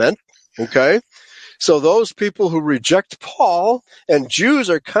Testament meant. Okay. So those people who reject Paul, and Jews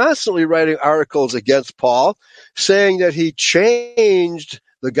are constantly writing articles against Paul, saying that he changed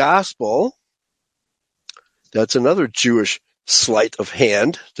the gospel. That's another Jewish sleight of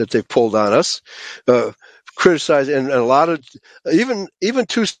hand that they pulled on us. Criticizing, and a lot of, even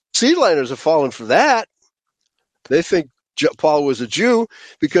two seedliners have fallen for that. They think Paul was a Jew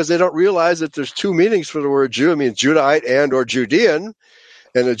because they don't realize that there's two meanings for the word Jew. It means Judahite and or Judean.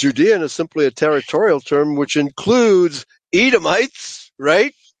 And a Judean is simply a territorial term which includes Edomites,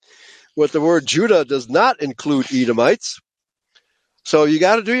 right? What the word Judah does not include Edomites. So you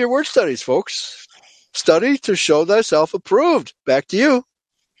got to do your word studies, folks. Study to show thyself approved. Back to you.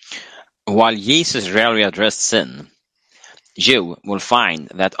 While Jesus rarely addressed sin, you will find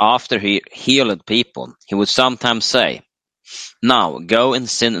that after he healed people, he would sometimes say, "Now go and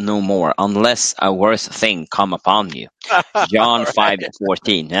sin no more, unless a worse thing come upon you." John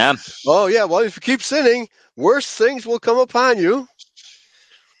 5:14. Yeah. Oh yeah. Well, if you keep sinning, worse things will come upon you.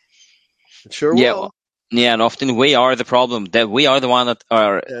 It sure will. Yeah, and often we are the problem. That we are the one that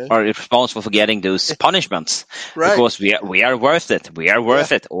are responsible for getting those punishments, right? Because we are worth it. We are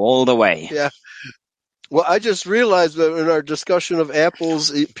worth it all the way. Yeah. Well, I just realized that in our discussion of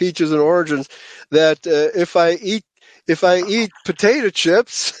apples, peaches, and oranges, that if I eat potato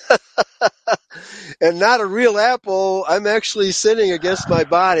chips and not a real apple, I'm actually sinning against my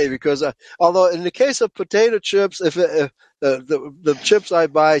body, because although in the case of potato chips, if the chips I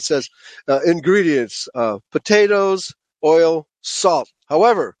buy says ingredients, potatoes, oil, salt.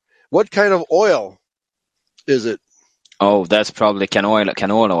 However, what kind of oil is it? Oh, that's probably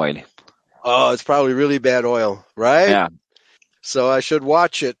canola oil. Oh, it's probably really bad oil, right? Yeah. So I should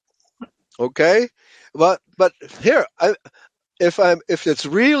watch it. Okay, but here, if it's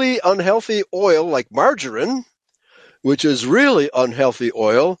really unhealthy oil like margarine, which is really unhealthy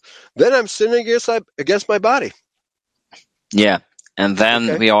oil, then I'm sinning against my body. Yeah, And then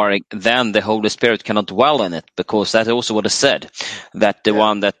then the Holy Spirit cannot dwell in it, because that's also what is said, that the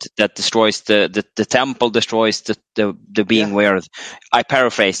one that destroys the temple destroys the being where, I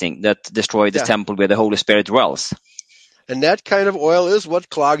paraphrasing, that destroy the temple where the Holy Spirit dwells. And that kind of oil is what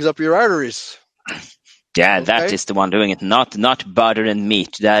clogs up your arteries. Yeah, that is the one doing it, not butter and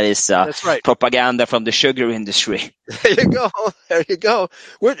meat. That is That's right. Propaganda from the sugar industry. There you go. There you go.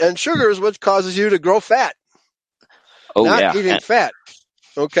 And sugar is what causes you to grow fat. Oh, not eating fat.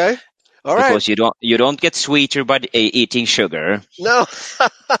 Okay. All right. Because you don't get sweeter by eating sugar. No.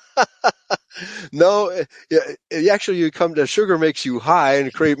 No. Actually, you come to sugar makes you high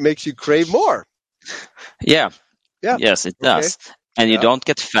and makes you crave more. Yeah. Yeah. Yes, it does. And you don't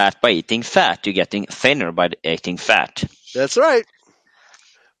get fat by eating fat. You're getting thinner by eating fat. That's right.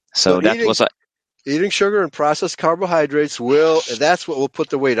 So that was eating sugar and processed carbohydrates that's what will put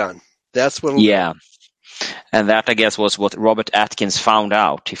the weight on. That's what. Yeah. And that, I guess, was what Robert Atkins found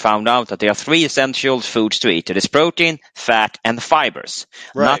out. He found out that there are 3 essential foods to eat. It is protein, fat, and fibers,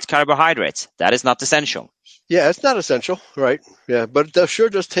 not carbohydrates. That is not essential. Yeah, it's not essential, right? Yeah, but it sure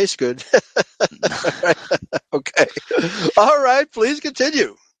does taste good. Okay. All right, please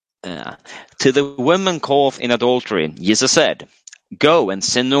continue. To the woman caught in adultery, Jesus said, "Go and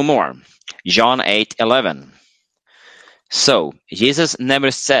sin no more." John 8:11. So, Jesus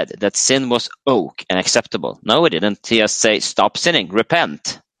never said that sin was okay and acceptable. No, he didn't. He just said, stop sinning,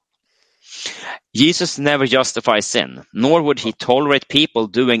 repent. Jesus never justified sin, nor would he tolerate people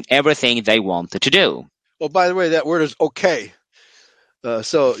doing everything they wanted to do. Well, by the way, that word is okay.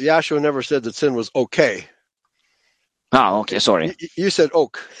 So, Yahshua never said that sin was okay. Oh, okay, sorry. You said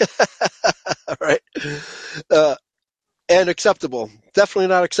oak. Right? And acceptable. Definitely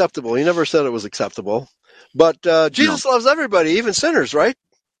not acceptable. He never said it was acceptable. But Jesus loves everybody, even sinners, right?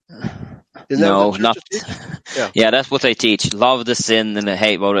 No, not. Yeah, that's what they teach. Love the sin and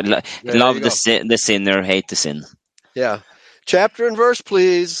hate. Love the sinner, hate the sin. Yeah. Chapter and verse,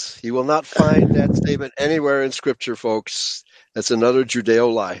 please. You will not find that statement anywhere in Scripture, folks. That's another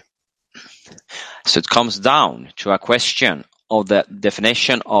Judeo lie. So it comes down to a question of the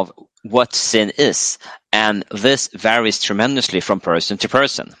definition of what sin is, and this varies tremendously from person to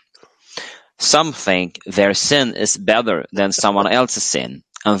person. Some think their sin is better than someone else's sin,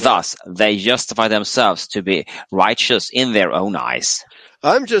 and thus they justify themselves to be righteous in their own eyes.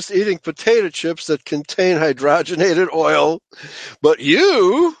 I'm just eating potato chips that contain hydrogenated oil, but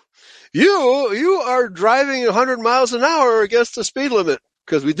you are driving 100 miles an hour against the speed limit,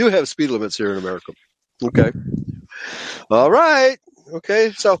 because we do have speed limits here in America. Okay. All right.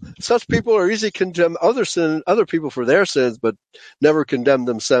 Okay, so such people are easy to condemn other people for their sins, but never condemn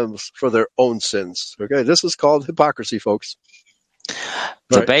themselves for their own sins. Okay, this is called hypocrisy, folks.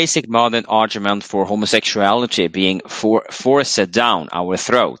 The basic modern argument for homosexuality being forced down our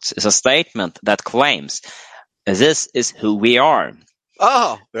throats is a statement that claims this is who we are.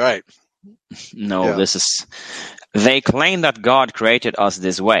 Oh, right. No, they claim that God created us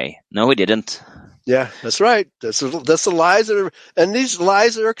this way. No, he didn't. Yeah, that's right. That's the lies and these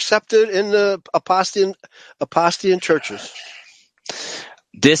lies are accepted in the Apostolian churches.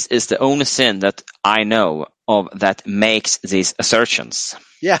 This is the only sin that I know of that makes these assertions.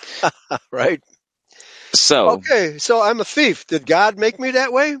 Yeah, right. So I'm a thief. Did God make me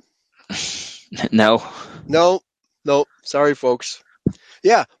that way? No. Sorry, folks.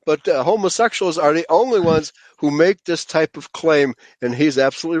 Yeah, but homosexuals are the only ones who make this type of claim, and he's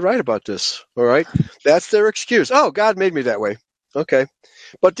absolutely right about this. All right? That's their excuse. Oh, God made me that way. Okay.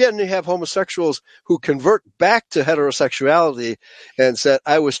 But then you have homosexuals who convert back to heterosexuality and said,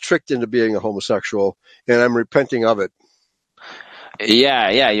 I was tricked into being a homosexual, and I'm repenting of it.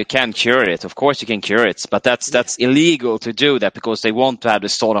 Yeah, you can cure it. Of course you can cure it, but that's illegal to do that because they want to have the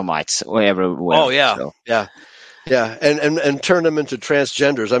sodomites everywhere. Oh, yeah. So. Yeah, and turn them into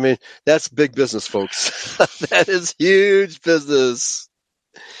transgenders. I mean, that's big business, folks. That is huge business.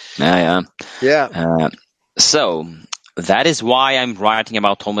 Yeah. So that is why I'm writing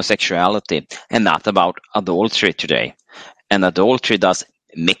about homosexuality and not about adultery today. And adultery does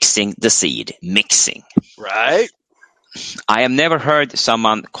mixing the seed. Mixing. Right. I have never heard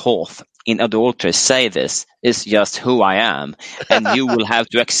someone caught in adultery say this is just who I am, and you will have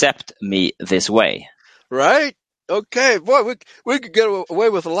to accept me this way. Right. Okay, boy, we could get away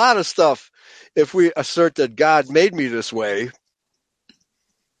with a lot of stuff if we assert that God made me this way.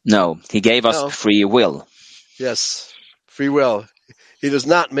 No, he gave us free will. Yes, free will. He does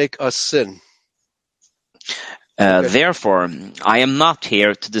not make us sin. Therefore, I am not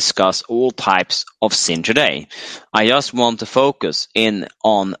here to discuss all types of sin today. I just want to focus in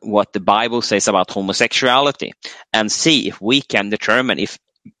on what the Bible says about homosexuality and see if we can determine if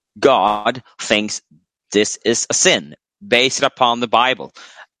God thinks this is a sin based upon the Bible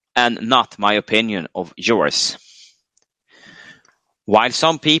and not my opinion of yours. While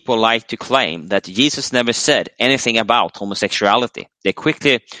some people like to claim that Jesus never said anything about homosexuality, they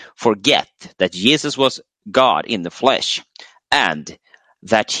quickly forget that Jesus was God in the flesh and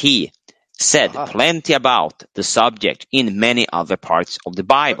that he said plenty about the subject in many other parts of the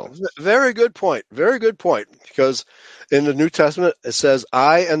Bible. Very good point. Very good point. Because in the New Testament, it says,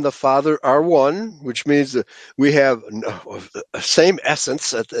 I and the Father are one, which means that we have same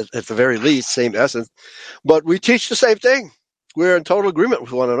essence, at the very least, same essence, but we teach the same thing. We're in total agreement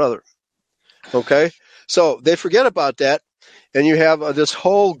with one another. Okay? So they forget about that, and you have this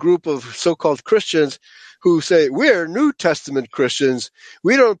whole group of so-called Christians who say, we're New Testament Christians.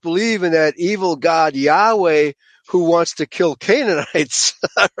 We don't believe in that evil God Yahweh who wants to kill Canaanites,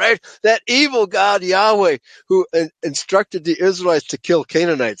 right? That evil God Yahweh who instructed the Israelites to kill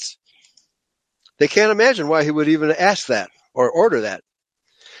Canaanites. They can't imagine why he would even ask that or order that.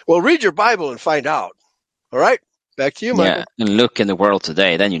 Well, read your Bible and find out. All right? Back to you, Michael. Yeah, and look in the world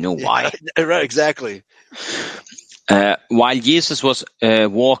today, then you know why. Right, exactly. While Jesus was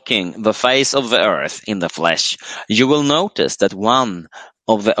walking the face of the earth in the flesh, you will notice that one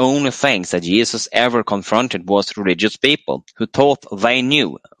of the only things that Jesus ever confronted was religious people who thought they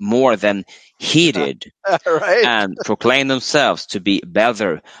knew more than he did right. and proclaimed themselves to be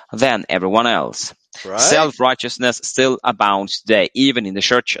better than everyone else. Right. Self-righteousness still abounds today, even in the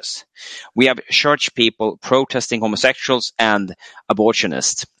churches. We have church people protesting homosexuals and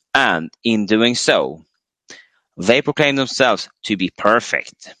abortionists, and in doing so, they proclaim themselves to be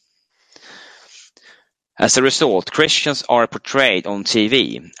perfect. As a result, Christians are portrayed on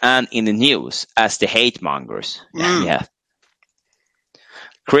TV and in the news as the hate mongers.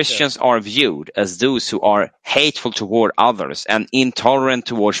 Christians are viewed as those who are hateful toward others and intolerant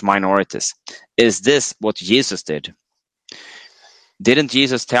towards minorities. Is this what Jesus did? Didn't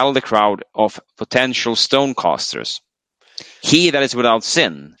Jesus tell the crowd of potential stone casters, he that is without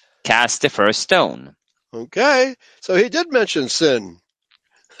sin, cast the first stone? Okay, so he did mention sin,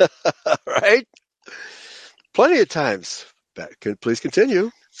 right? Plenty of times. Please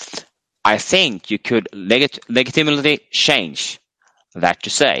continue. I think you could legitimately change that to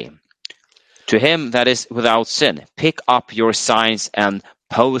say, to him that is without sin, pick up your signs and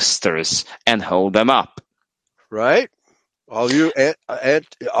posters and hold them up. Right? All you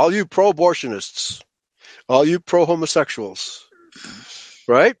pro-abortionists, all you pro-homosexuals,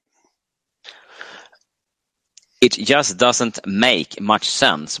 right? It just doesn't make much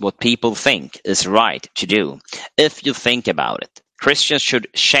sense what people think is right to do. If you think about it, Christians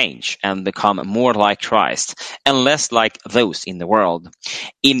should change and become more like Christ and less like those in the world.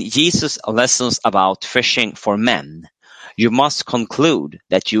 In Jesus' lessons about fishing for men, you must conclude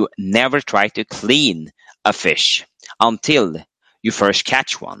that you never try to clean a fish until you first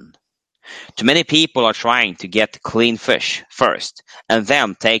catch one. Too many people are trying to get clean fish first and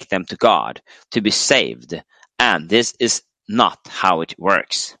then take them to God to be saved. And this is not how it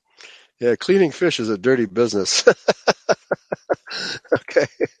works. Yeah, cleaning fish is a dirty business. Okay.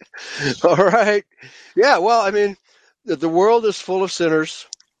 All right. Yeah, well, I mean, the world is full of sinners,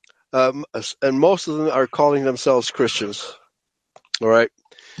 and most of them are calling themselves Christians. All right.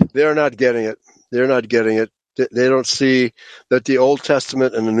 They're not getting it. They're not getting it. They don't see that the Old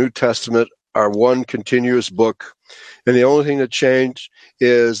Testament and the New Testament are one continuous book. And the only thing that changed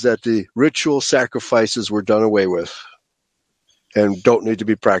is that the ritual sacrifices were done away with and don't need to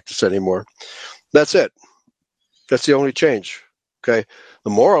be practiced anymore. That's it. That's the only change. Okay. The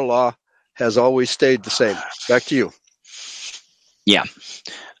moral law has always stayed the same. Back to you. Yeah.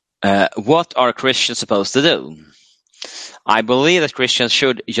 What are Christians supposed to do? I believe that Christians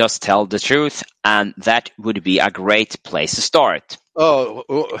should just tell the truth, and that would be a great place to start.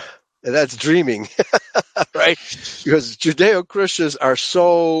 Oh, that's dreaming, right? Because Judeo-Christians are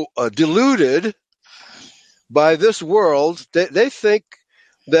so deluded by this world. They think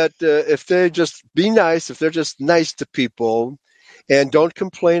that if they just be nice, if they're just nice to people and don't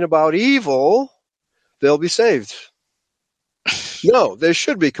complain about evil, they'll be saved. No, they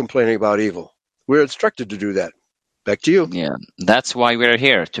should be complaining about evil. We're instructed to do that. Back to you. Yeah, that's why we're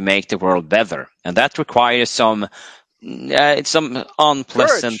here, to make the world better. And that requires some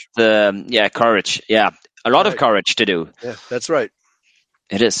unpleasant courage. Yeah, a lot of courage to do. Yeah, that's right.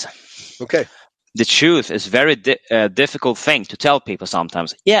 It is. Okay. The truth is very difficult thing to tell people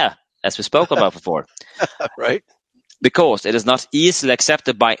sometimes. Yeah, as we spoke about before. Right? Because it is not easily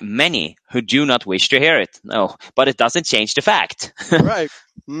accepted by many who do not wish to hear it. No, but it doesn't change the fact. Right.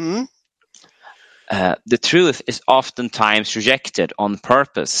 Mm-hmm. The truth is oftentimes rejected on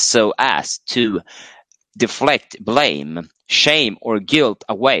purpose so as to deflect blame, shame, or guilt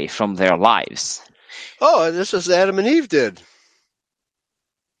away from their lives. Oh, this is Adam and Eve did.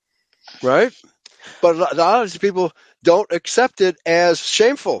 Right? But a lot of people don't accept it as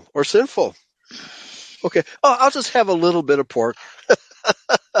shameful or sinful. Okay. Oh, I'll just have a little bit of pork.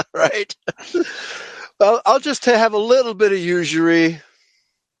 Right? I'll just have a little bit of usury.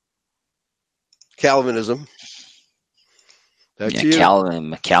 Calvinism. Back to you.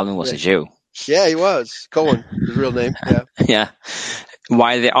 Calvin was a Jew. Yeah, he was. Cohen, his real name. Yeah. Yeah.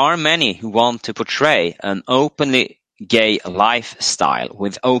 While there are many who want to portray an openly gay lifestyle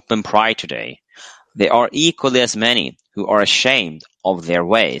with open pride today, there are equally as many who are ashamed of their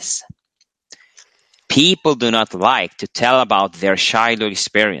ways. People do not like to tell about their childhood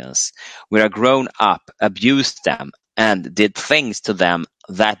experience, where a grown-up abused them and did things to them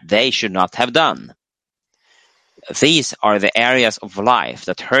that they should not have done. These are the areas of life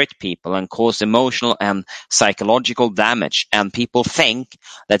that hurt people and cause emotional and psychological damage, and people think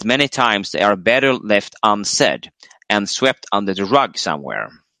that many times they are better left unsaid and swept under the rug somewhere.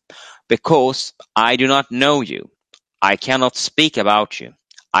 Because I do not know you, I cannot speak about you.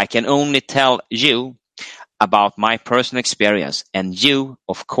 I can only tell you about my personal experience, and you,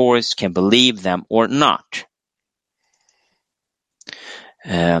 of course, can believe them or not.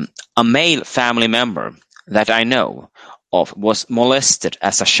 A male family member that I know of was molested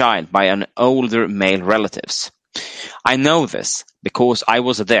as a child by an older male relatives. I know this because I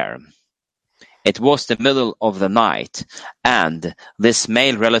was there. It was the middle of the night, and this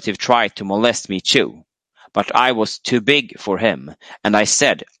male relative tried to molest me too, but I was too big for him, and I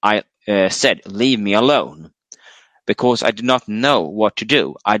said, leave me alone. Because I did not know what to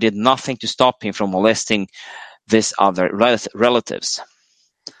do. I did nothing to stop him from molesting these other relatives.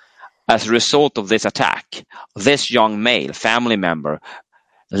 As a result of this attack, this young male family member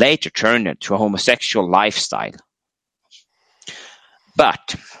later turned to a homosexual lifestyle.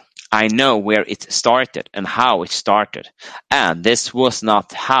 But I know where it started and how it started, and this was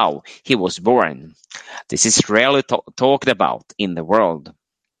not how he was born. This is rarely talked about in the world,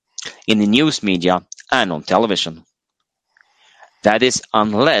 in the news media and on television. That is,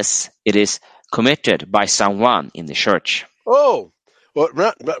 unless it is committed by someone in the church. Oh, well,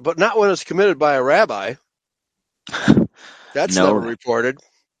 but not when it's committed by a rabbi. That's never reported.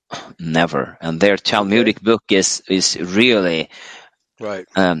 Never. And their Talmudic book is really right.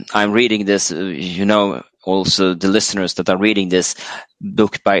 I'm reading this. Also the listeners that are reading this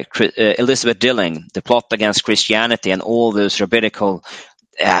book by Elizabeth Dilling, The Plot Against Christianity, and all those rabbinical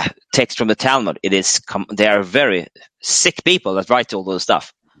text from the Talmud. They are very sick people that write all those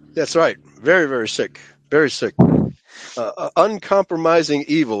stuff. That's right. Very, very sick. Very sick. Uncompromising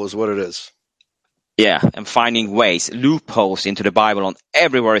evil is what it is. Yeah, and finding ways, loopholes into the Bible on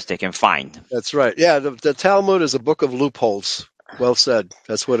every verse they can find. That's right. Yeah, the Talmud is a book of loopholes. Well said.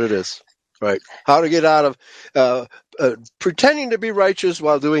 That's what it is. Right. How to get out of pretending to be righteous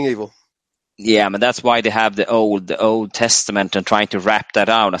while doing evil. Yeah, but that's why they have the Old Testament and trying to wrap that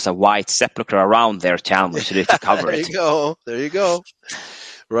out as a white sepulchre around their Talmud so they can cover it. There you go.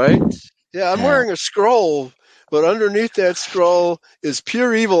 Right? Yeah, I'm wearing a scroll, but underneath that scroll is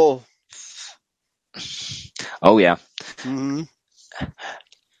pure evil. Oh, yeah. Mm-hmm.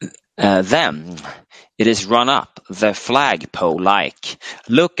 Then it is run up the flagpole like,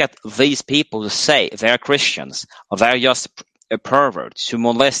 look at these people who say they're Christians, or they're just perverts who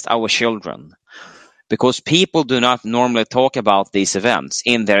molest our children. Because people do not normally talk about these events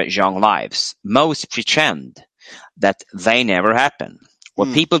in their young lives. Most pretend that they never happen.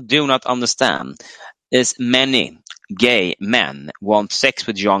 What people do not understand is many gay men want sex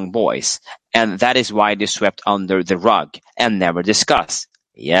with young boys, and that is why they swept under the rug and never discuss.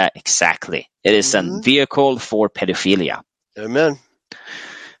 Yeah, exactly. It is a vehicle for pedophilia. Amen.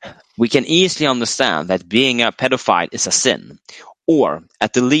 We can easily understand that being a pedophile is a sin, or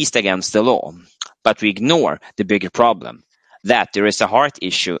at the least against the law, but we ignore the bigger problem, that there is a heart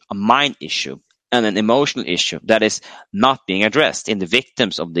issue, a mind issue, and an emotional issue that is not being addressed in the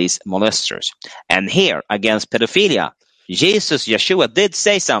victims of these molesters. And here, against pedophilia, Yeshua did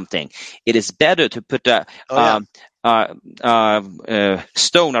say something. It is better to put a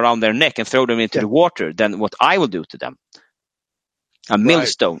stone around their neck and throw them into the water than what I will do to them. A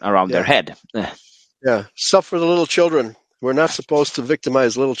millstone around their head. Yeah, suffer the little children. We're not supposed to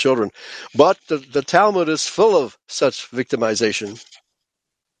victimize little children. But the Talmud is full of such victimization.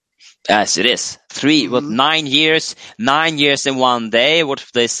 As it is. 9 years, 9 years in one day, what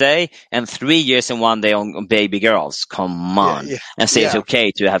they say, and 3 years in one day on baby girls. Come on. And say it's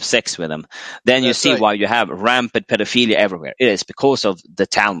okay to have sex with them. Then you see why you have rampant pedophilia everywhere. It is because of the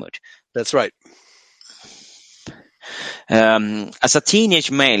Talmud. That's right. As a teenage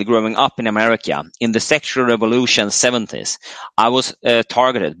male growing up in America in the sexual revolution 70s, I was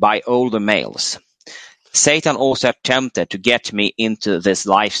targeted by older males. Satan also attempted to get me into this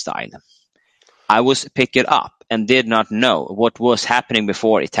lifestyle. I was picked up and did not know what was happening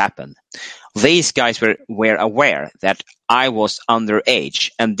before it happened. These guys were aware that I was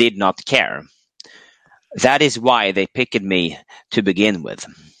underage and did not care. That is why they picked me to begin with.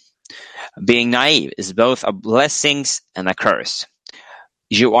 Being naive is both a blessing and a curse.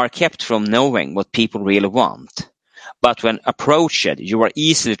 You are kept from knowing what people really want. But when approached, you are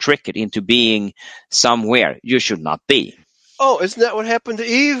easily tricked into being somewhere you should not be. Oh, isn't that what happened to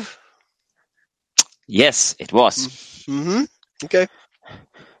Eve? Yes, it was. Mm-hmm. Okay.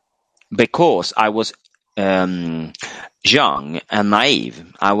 Because I was young and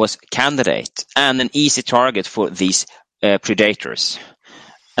naive, I was a candidate and an easy target for these predators.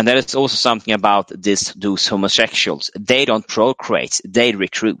 And there is also something about those homosexuals. They don't procreate, they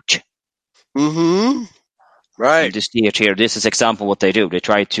recruit. Mm-hmm. Right. You just see it here. This is example of what they do. They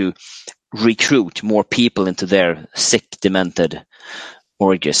try to recruit more people into their sick, demented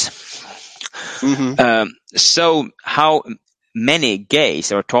orgies. Mm-hmm. So how many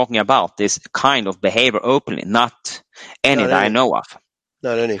gays are talking about this kind of behavior openly? Not any that I know of.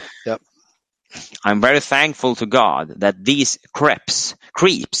 Not any. Yep. I'm very thankful to God that these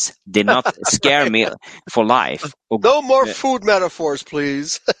creeps did not scare me for life. No more food metaphors,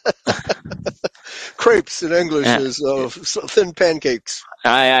 please. Crepes in English is thin pancakes.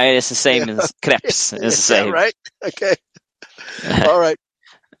 It's the same as crepes. It's the same. Right? Okay. All right.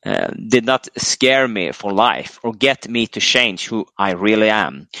 Did not scare me for life or get me to change who I really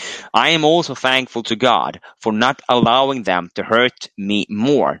am. I am also thankful to God for not allowing them to hurt me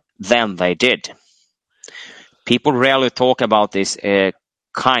more than they did. People rarely talk about these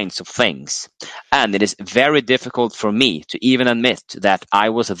kinds of things, and it is very difficult for me to even admit that I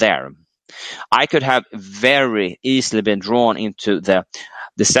was there. I could have very easily been drawn into the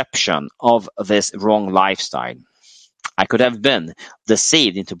deception of this wrong lifestyle. I could have been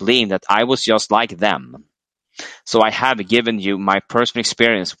deceived into believing that I was just like them. So I have given you my personal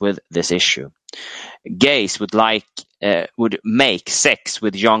experience with this issue. Gays would make sex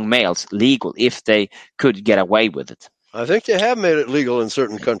with young males legal if they could get away with it. I think they have made it legal in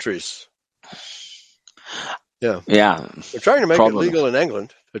certain countries. Yeah. They're trying to make it legal in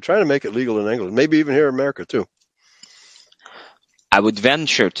England. Maybe even here in America too. I would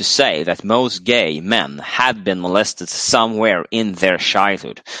venture to say that most gay men have been molested somewhere in their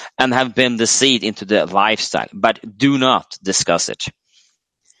childhood and have been deceived into the lifestyle, but do not discuss it.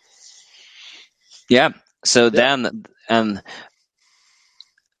 Yeah. So then,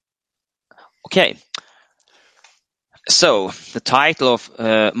 okay. So the title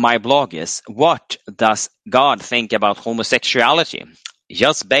of my blog is "What Does God Think About Homosexuality?"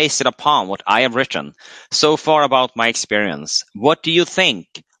 Just based upon what I have written so far about my experience. What do you think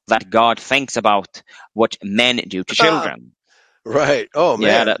that God thinks about what men do to children? Right. Oh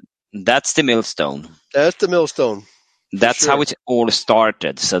man. Yeah, that's the millstone. That's the millstone. That's how it all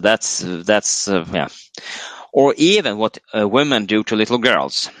started. So that's yeah. Or even what women do to little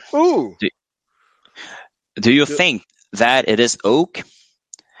girls. Ooh. Do you think that it is okay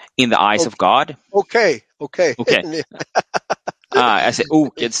in the eyes of God? Okay. I say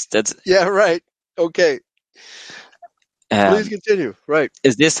okay. That's yeah. Right. Okay. Please continue. Right.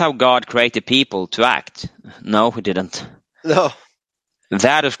 Is this how God created people to act? No, he didn't. No.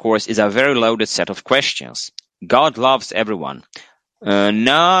 That, of course, is a very loaded set of questions. God loves everyone.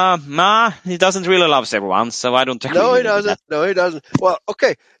 No, he doesn't really love everyone, so I don't agree. No, he doesn't. No, he doesn't. Well,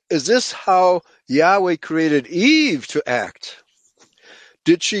 okay. Is this how Yahweh created Eve to act?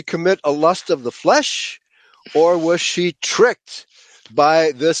 Did she commit a lust of the flesh, or was she tricked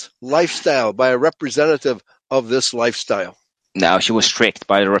by this lifestyle, by a representative of this lifestyle? No, she was tricked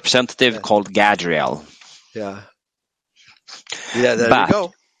by a representative called Gadriel. Yeah. Yeah, there you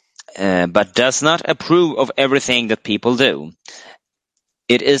go. But does not approve of everything that people do.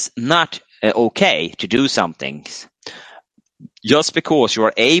 It is not okay to do something just because you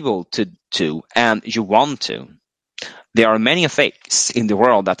are able to and you want to. There are many things in the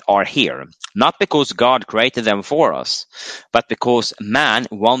world that are here, not because God created them for us, but because man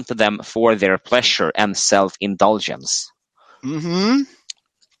wanted them for their pleasure and self-indulgence. Mm-hmm.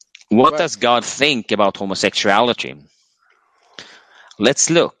 What does God think about homosexuality? Let's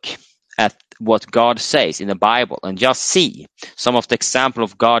look what God says in the Bible and just see some of the example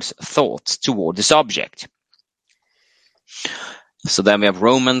of God's thoughts toward the subject. So then we have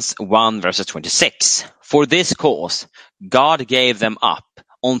Romans 1 verses 26. For this cause God gave them up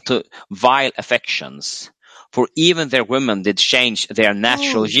unto vile affections, for even their women did change their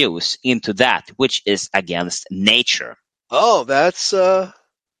natural use into that which is against nature. Oh, that's,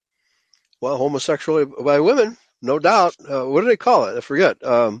 homosexuality by women, no doubt. What do they call it? I forget.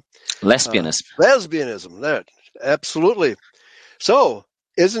 Lesbianism. Lesbianism, that, absolutely. So,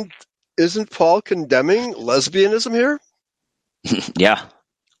 isn't Paul condemning lesbianism here? Yeah.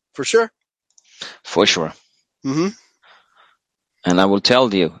 For sure. For sure. Mm-hmm. And I will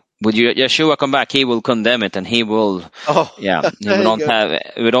tell you, would Yeshua come back, he will condemn it, and he will. We don't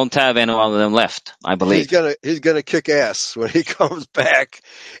have any of them left, I believe. He's gonna kick ass when he comes back,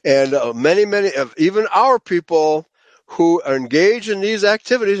 and many of even our people who are engaged in these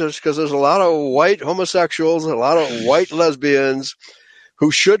activities, because there's a lot of white homosexuals, a lot of white lesbians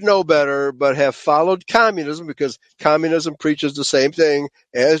who should know better, but have followed communism, because communism preaches the same thing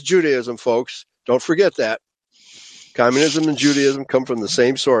as Judaism, folks. Don't forget that. Communism and Judaism come from the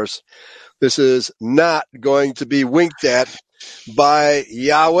same source. This is not going to be winked at by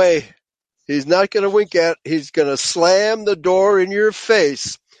Yahweh. He's not going to wink at. He's going to slam the door in your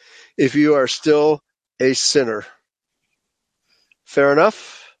face if you are still a sinner. Fair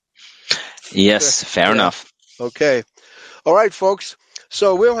enough? Yes, fair enough. Okay. All right, folks.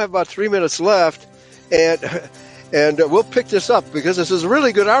 So we'll have about 3 minutes left, and we'll pick this up because this is a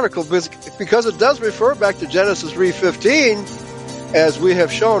really good article because it does refer back to Genesis 3:15, as we have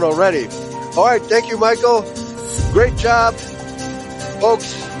shown already. All right, thank you, Michael. Great job.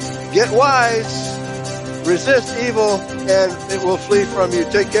 Folks, get wise, resist evil, and it will flee from you.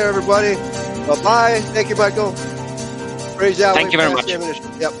 Take care, everybody. Bye-bye. Thank you, Michael. Praise Yahweh. Thank you very much.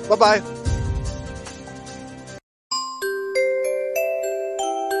 Yep. Bye-bye.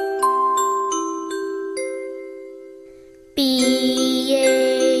 Beep.